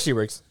eventually it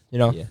works.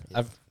 Yeah.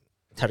 I've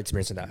had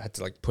experience in that. I had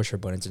to like push her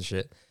buttons and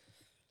shit.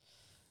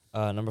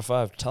 Number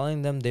 5,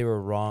 telling them they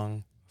were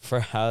wrong for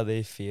how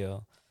they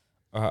feel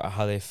or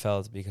how they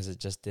felt because it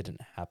just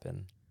didn't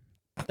happen.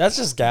 That's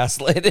just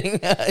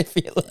gaslighting, I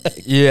feel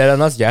like. Yeah,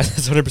 that's gas.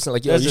 That's 100%.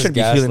 Like, you shouldn't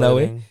be feeling that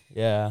way.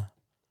 Yeah.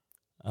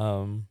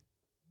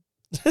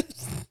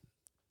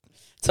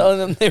 Telling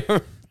them they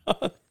were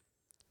wrong.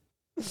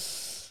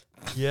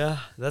 Yeah,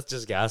 that's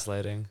just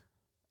gaslighting.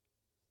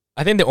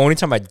 I think the only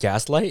time I'd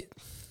gaslight.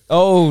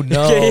 Oh,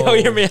 no.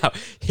 Okay, hear me out.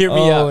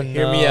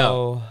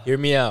 Hear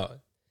me out.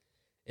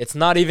 It's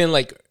not even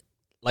like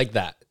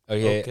that.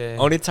 Okay.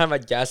 Only time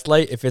I'd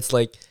gaslight if it's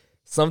like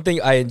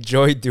something I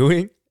enjoy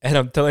doing and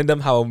I'm telling them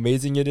how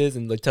amazing it is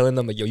and like telling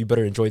them like, yo, you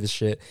better enjoy this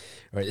shit.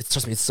 Right?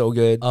 Trust me, it's so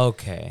good.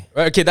 Okay.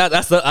 Right, okay,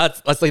 that's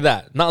like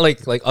that. Not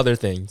like other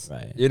things.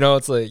 Right.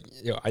 It's like,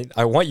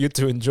 I want you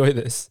to enjoy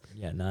this.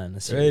 Yeah, not in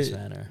a serious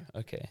manner.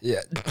 Okay.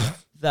 Yeah.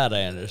 That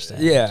I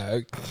understand.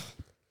 Yeah.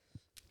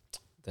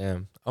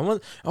 Damn. I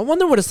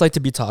wonder what it's like to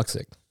be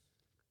toxic.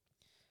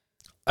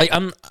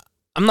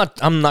 I'm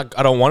not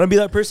I don't want to be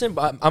that person,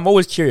 but I'm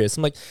always curious.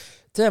 I'm like,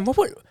 damn, what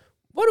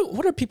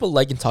are people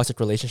like in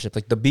toxic relationships?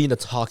 Like being a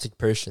toxic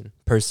person.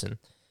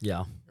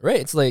 Yeah. Right?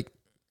 It's like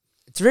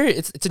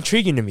it's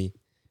intriguing to me.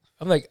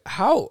 I'm like,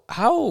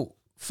 how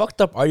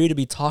fucked up are you to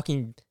be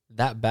talking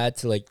that bad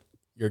to like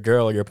your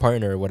girl or your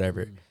partner or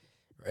whatever?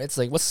 Right? It's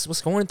like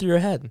what's going through your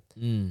head,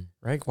 Mm.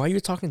 right? Why are you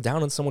talking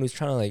down on someone who's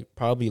trying to like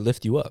probably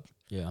lift you up,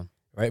 Yeah.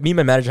 right? Me and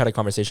my manager had a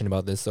conversation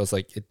about this, so it's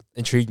like it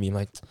intrigued me. I'm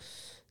like,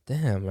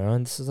 damn,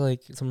 man, this is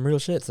like some real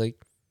shit. It's like,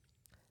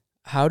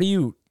 how do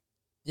you,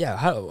 yeah,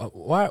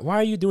 why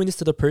are you doing this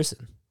to the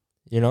person,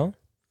 you know?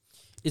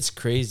 It's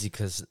crazy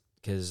because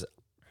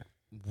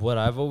what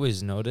I've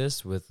always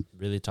noticed with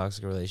really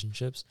toxic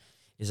relationships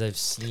is I've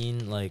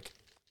seen like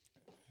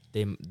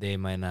they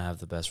might not have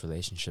the best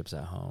relationships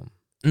at home.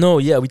 No,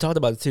 yeah, we talked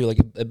about it too. Like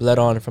it bled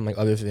on from like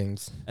other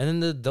things.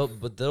 And then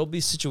there'll be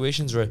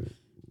situations where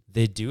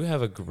they do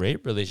have a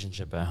great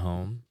relationship at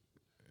home.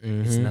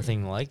 It's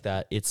nothing like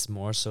that. It's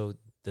more so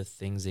the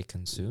things they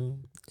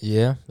consume.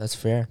 Yeah, that's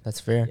fair. That's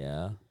fair.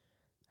 Yeah.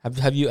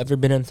 Have you ever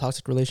been in a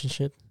toxic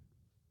relationship?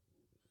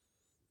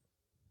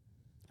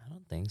 I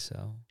don't think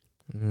so.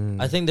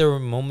 Mm. I think there were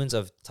moments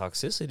of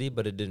toxicity,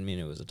 but it didn't mean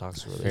it was a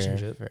toxic Fair,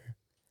 relationship. fair.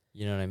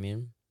 You know what I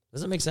mean?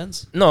 Does that make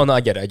sense? No,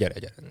 I get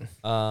it.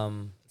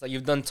 Um, It's like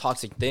you've done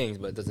toxic things,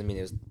 but it doesn't mean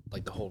it was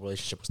like the whole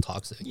relationship was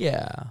toxic.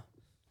 yeah.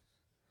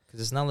 Because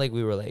it's not like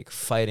we were like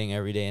fighting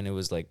every day and it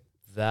was like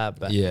that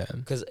bad. Yeah.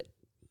 Because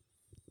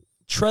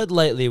tread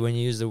lightly when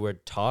you use the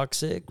word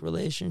toxic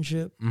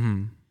relationship,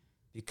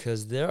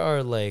 because there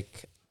are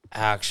like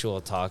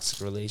actual toxic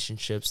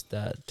relationships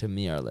that to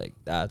me are like,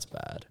 that's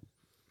bad.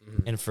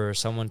 And for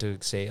someone to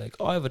say like,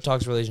 oh, I have a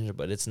toxic relationship,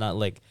 but it's not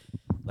like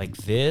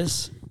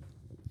this.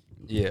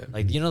 Yeah.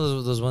 Like, you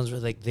know, those ones where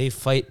like they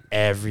fight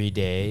every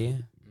day.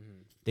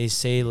 They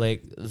say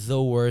like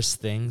the worst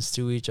things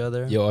to each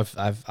other. Yo,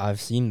 I've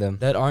seen them.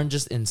 That aren't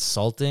just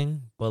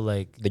insulting, but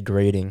like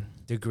Degrading.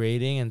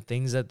 and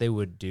things that they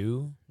would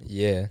do.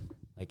 Yeah.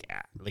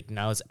 Like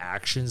now it's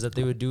actions that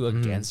they would do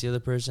against the other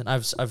person.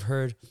 I've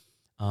heard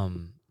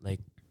like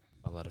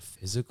a lot of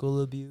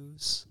physical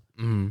abuse.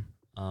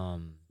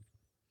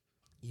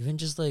 Even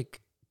just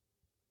like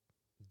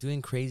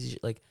doing crazy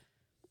like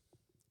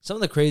some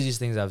of the craziest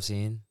things I've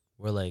seen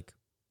were like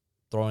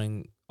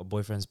throwing a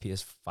boyfriend's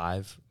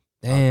PS5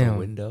 out the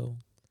window.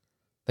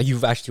 Like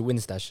you've actually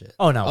witnessed that shit.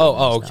 Oh no.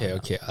 Okay.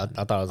 I thought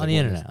it was on like the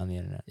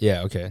internet.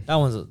 Yeah, okay. That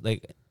one's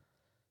like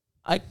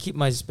I keep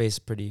my space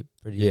pretty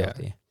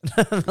healthy.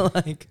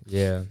 Like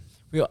Yeah.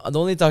 the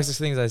only toxic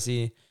things I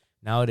see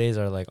nowadays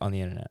are like on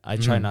the internet. I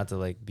try not to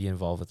like be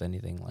involved with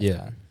anything like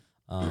that.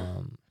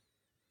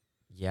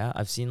 Yeah,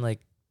 I've seen like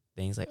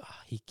things like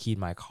he keyed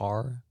my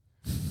car,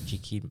 she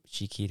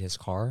keyed his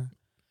car,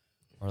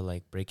 or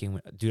like breaking.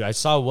 Dude, I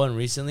saw one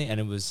recently and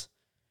it was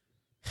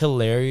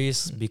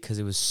hilarious because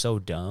it was so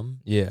dumb.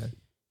 Yeah.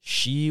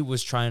 She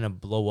was trying to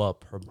blow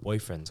up her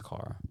boyfriend's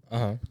car.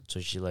 So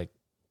she like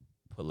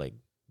put like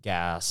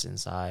gas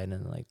inside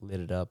and like lit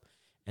it up,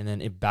 and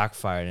then it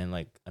backfired and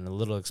a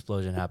little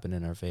explosion happened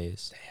in her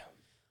face.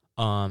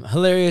 Damn.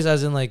 Hilarious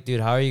as in like,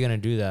 dude, how are you gonna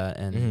do that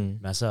and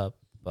mess up?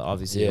 But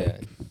obviously,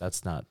 like,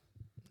 that's not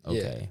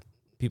okay. Yeah.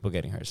 People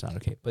getting hurt is not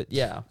okay. But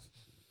yeah,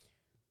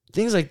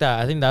 things like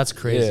that. I think that's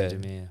crazy to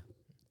me.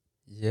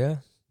 Yeah.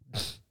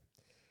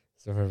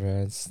 So,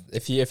 man,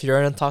 if you're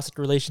in a toxic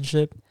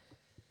relationship,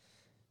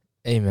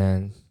 hey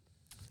man,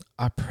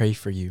 I pray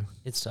for you.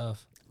 It's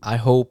tough. I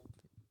hope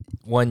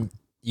one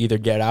you either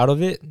get out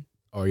of it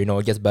or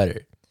it gets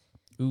better.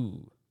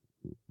 Ooh.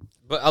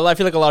 But I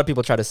feel like a lot of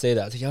people try to say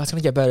that. It's like, it's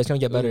gonna get better. It's gonna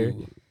get better.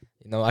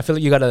 I feel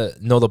like you gotta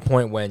know the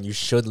point when you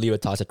should leave a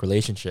toxic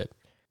relationship.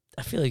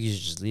 I feel like you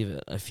should just leave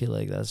it. I feel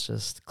like that's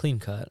just clean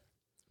cut.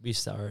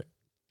 Restart.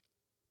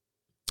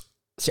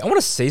 See, I want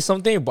to say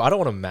something, but I don't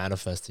want to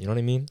manifest it. You know what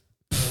I mean?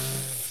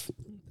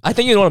 I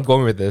think you know what I'm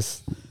going with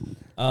this.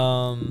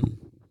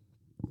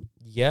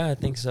 Yeah, I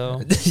think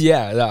so.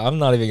 Yeah, I'm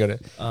not even gonna.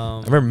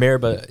 I remember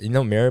Mereba. You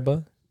know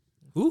Mereba?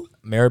 Who?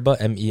 Mereba,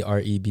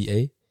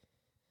 Mereba.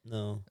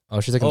 No. Oh,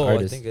 she's like an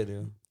artist. I think I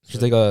do.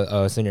 She's like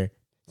a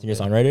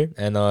singer-songwriter,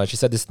 and she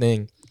said this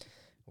thing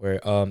where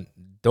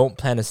don't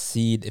plant a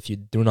seed if you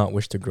do not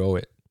wish to grow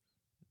it.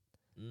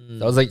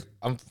 So I was like,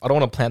 I don't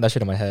want to plant that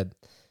shit in my head.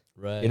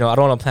 Right. I don't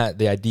want to plant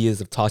the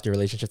ideas of toxic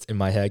relationships in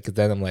my head, because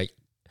then I'm like,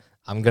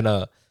 I'm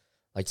gonna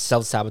like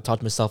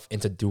self-sabotage myself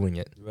into doing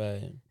it.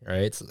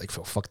 Right. So like,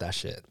 fuck that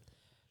shit.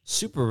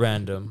 Super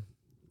random.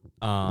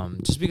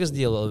 Just because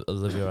the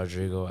Olivia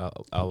Rodrigo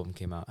album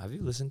came out, have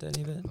you listened to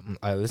any of it?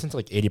 I listened to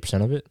like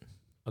 80% of it.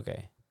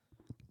 Okay.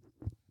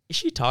 Is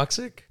she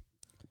toxic?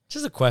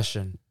 Just a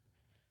question.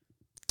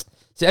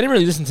 See, I didn't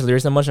really listen to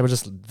lyrics that much. I was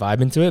just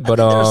vibing to it. But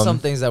there are some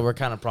things that were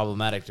kind of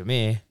problematic to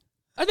me.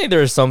 I think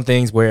there are some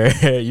things where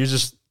you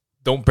just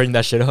don't bring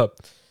that shit up.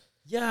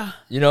 Yeah.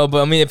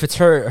 But I mean, if it's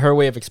her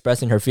way of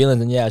expressing her feelings,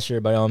 then yeah, sure,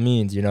 by all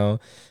means,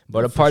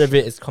 But a part of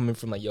it is coming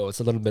from like, yo, it's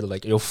a little bit of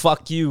like, yo,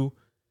 fuck you.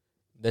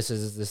 This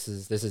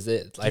is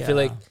it. I feel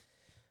like,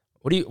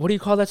 what do you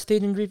call that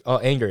state in grief? Oh,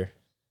 anger.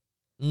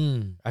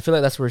 I feel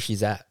like that's where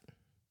she's at.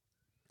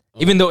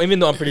 Even though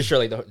I'm pretty sure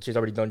like she's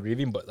already done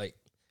grieving, but like,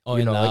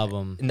 in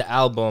the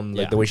album,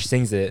 like the way she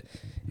sings it,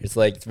 it's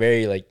like it's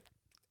very like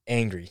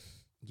angry.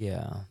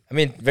 Yeah. I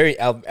mean, very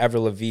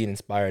Avril Lavigne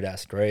inspired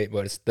esque, right?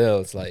 But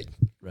it's like,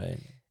 right.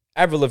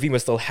 Avril Lavigne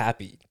was still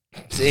happy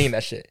saying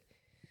that shit,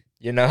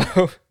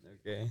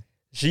 Okay.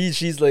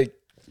 She's like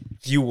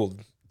fueled.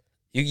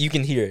 You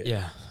can hear it.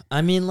 Yeah.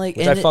 I mean, like,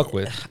 Which I fuck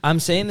with. I'm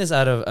saying this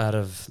out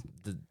of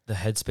the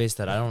headspace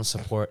that I don't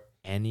support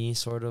any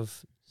sort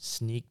of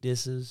sneak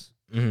disses.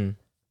 Mm-hmm.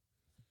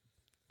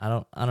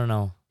 I don't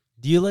know.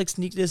 Do you like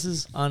sneak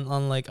disses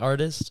on like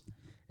artists?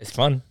 It's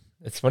fun.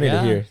 It's funny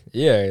to hear.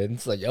 Yeah,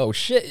 it's like, oh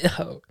shit,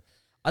 yo.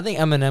 I think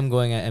Eminem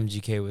going at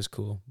MGK was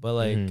cool, but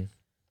like,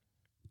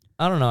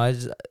 I don't know. I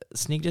just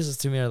sneak disses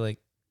to me are like,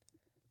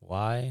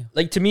 why?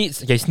 Like to me,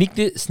 okay, sneak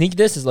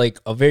this is like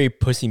a very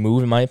pussy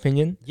move in my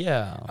opinion.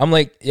 Yeah. I'm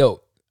like,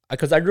 yo,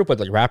 because I grew up with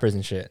like rappers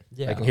and shit.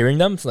 Yeah. Like hearing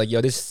them, it's like,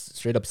 yo, this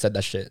straight up said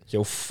that shit.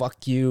 Yo,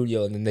 fuck you,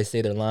 yo, and then they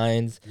say their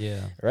lines. Yeah.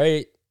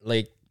 Right?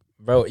 Like,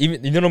 bro,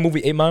 even you know the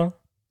movie 8 Mile?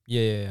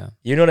 Yeah.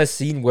 You know that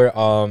scene where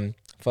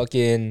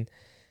fucking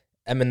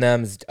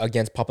Eminem's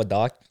against Papa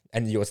Doc,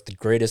 and yo, it's the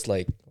greatest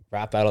like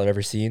rap battle I've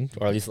ever seen,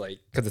 or at least like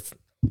because it's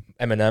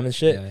Eminem and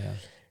shit. Yeah.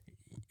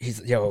 He's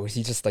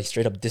just like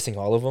straight up dissing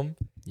all of them.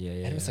 Yeah.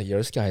 And it's like, yo,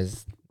 this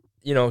guy's,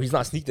 you know, he's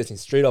not sneak dissing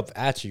straight up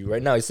at you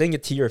right now. He's saying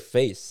it to your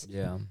face.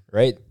 Yeah.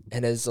 Right?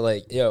 And it's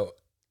like, yo,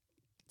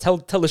 tell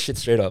the shit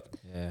straight up.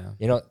 Yeah.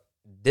 You know,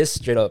 this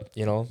straight up,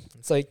 you know.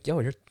 It's like, yo,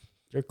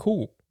 you're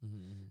cool.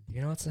 Mm-hmm.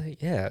 You know, it's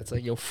like, yeah, it's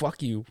like, yo,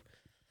 fuck you.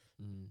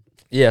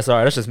 Yeah,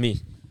 sorry, that's just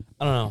me.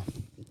 I don't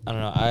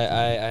know.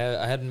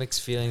 I had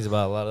mixed feelings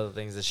about a lot of the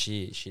things that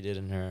she did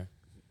in her.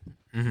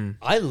 Mm-hmm.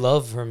 I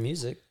love her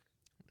music.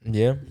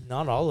 Yeah.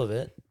 Not all of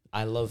it.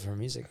 I love her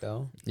music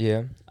though.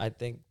 Yeah. I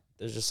think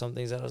there's just some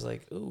things that I was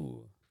like,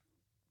 ooh,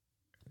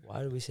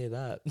 why did we say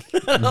that?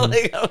 Mm-hmm.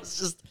 Like I was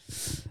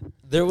just,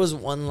 there was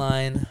one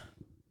line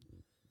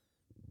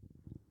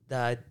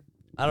that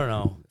I don't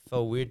know,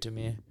 felt weird to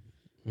me.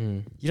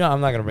 Mm. You know,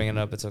 I'm not gonna bring it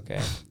up. It's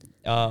okay.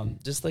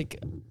 Just like,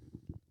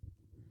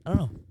 I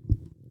don't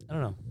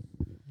know.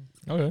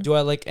 Okay. Do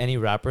I like any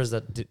rappers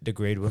that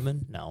degrade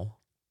women? No.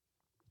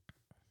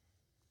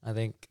 I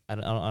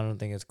don't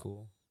think it's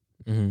cool.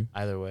 Mm-hmm.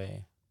 Either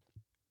way,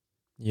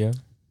 Yeah.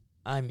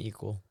 I'm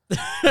equal.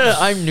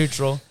 I'm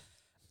neutral.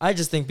 I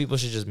just think people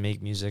should just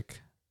make music.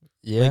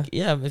 Yeah. Like,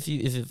 yeah, if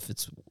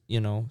it's, you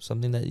know,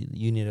 something that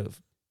you need to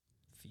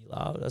feel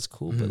out, that's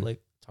cool. But Mhm.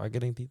 like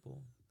targeting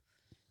people,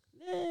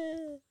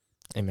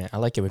 Hey man, I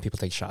like it when people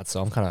take shots,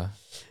 so I'm kind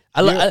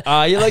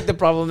of. you like the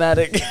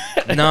problematic.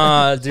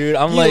 Nah, dude,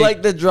 I'm You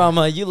like the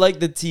drama. You like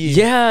the tea.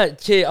 Yeah,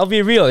 okay, I'll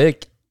be real.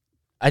 Like,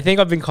 I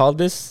think I've been called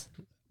this.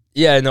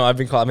 Yeah, no,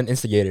 I'm an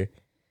instigator.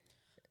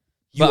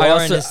 You But I are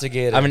also- an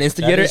instigator. I'm an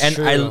instigator, That is and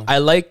true. I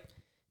like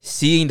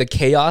seeing the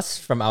chaos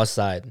from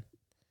outside.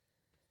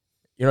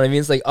 You know what I mean?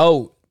 It's like,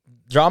 oh,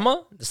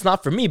 drama. It's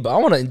not for me, but I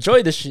want to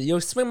enjoy this shit. Yo,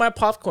 swing my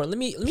popcorn. Let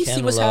me see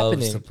Ken what's loves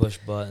happening. to push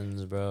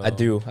buttons, bro. I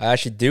do. I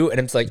actually do, and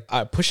it's like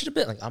I push it a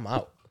bit. Like I'm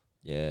out.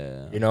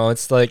 Yeah. You know,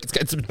 it's like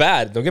it's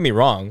bad. Don't get me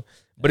wrong,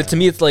 but to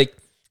me, it's like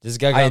This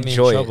guy I got me in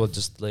enjoy it. trouble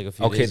just like a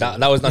few okay, days that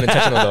ago. was not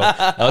intentional though.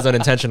 That was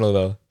unintentional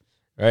though,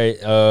 right?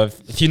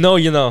 If you know,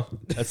 you know.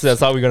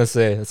 That's all we're gonna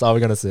say. That's all we're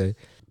gonna say.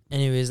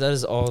 Anyways, that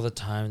is all the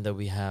time that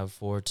we have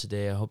for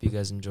today. I hope you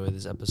guys enjoyed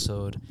this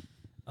episode.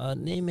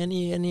 Name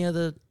any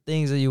other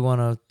things that you want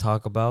to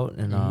talk about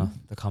in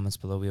the comments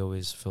below. We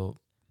always feel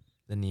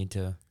the need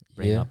to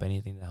bring up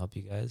anything to help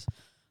you guys.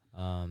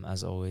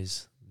 As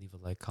always, leave a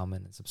like,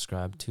 comment, and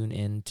subscribe. Tune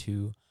in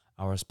to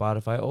our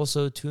Spotify.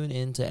 Also, tune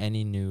in to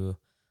any new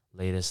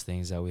latest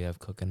things that we have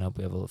cooking up.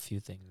 We have a few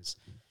things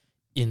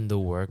in the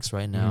works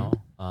right now.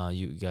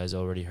 You guys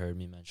already heard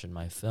me mention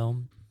my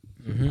film.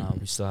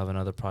 We still have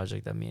another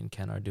project that me and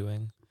Ken are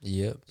doing.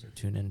 Yep. So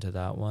tune into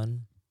that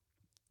one.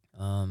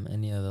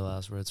 Any other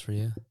last words for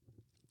you?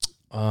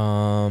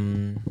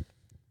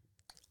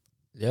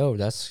 Yo,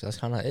 that's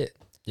kind of it.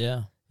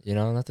 Yeah. You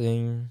know,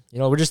 nothing. You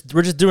know, we're just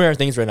doing our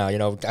things right now. You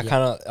know, I kind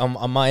of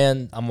on my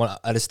end, I'm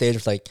at a stage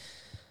of like,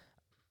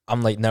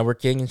 I'm like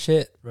networking and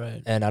shit,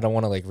 Right. and I don't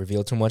want to like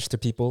reveal too much to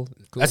people.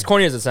 Cool. As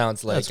corny as it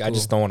sounds, like That's I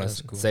just cool. don't want That's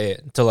to cool. say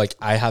it until like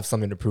I have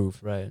something to prove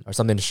Right. or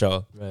something to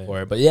show Right.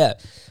 for it. But yeah,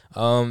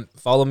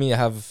 follow me. I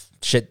have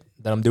shit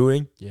that I'm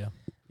doing. Yeah.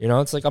 You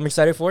know, it's like I'm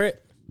excited for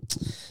it.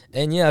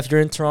 And yeah, if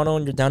you're in Toronto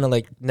and you're down to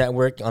like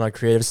network on a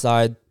creative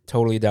side,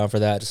 totally down for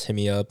that. Just hit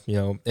me up. You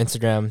know,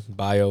 Instagram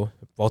bio,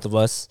 both of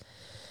us.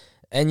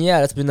 And yeah,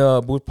 that's been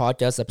the Booth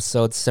Podcast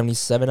episode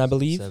 77, I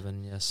believe.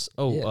 7, yes.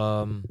 Oh,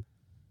 Yeah.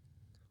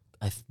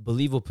 I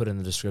believe we'll put in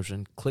the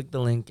description. Click the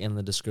link in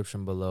the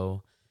description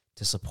below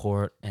to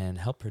support and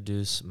help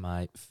produce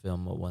my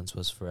film, What Once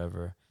Was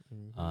Forever.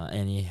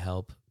 Any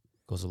help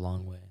goes a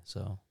long way.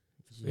 So,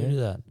 feel free to do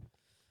that.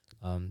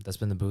 That's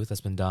been the Booth.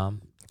 That's been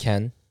Dom.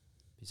 Ken.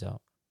 Peace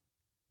out.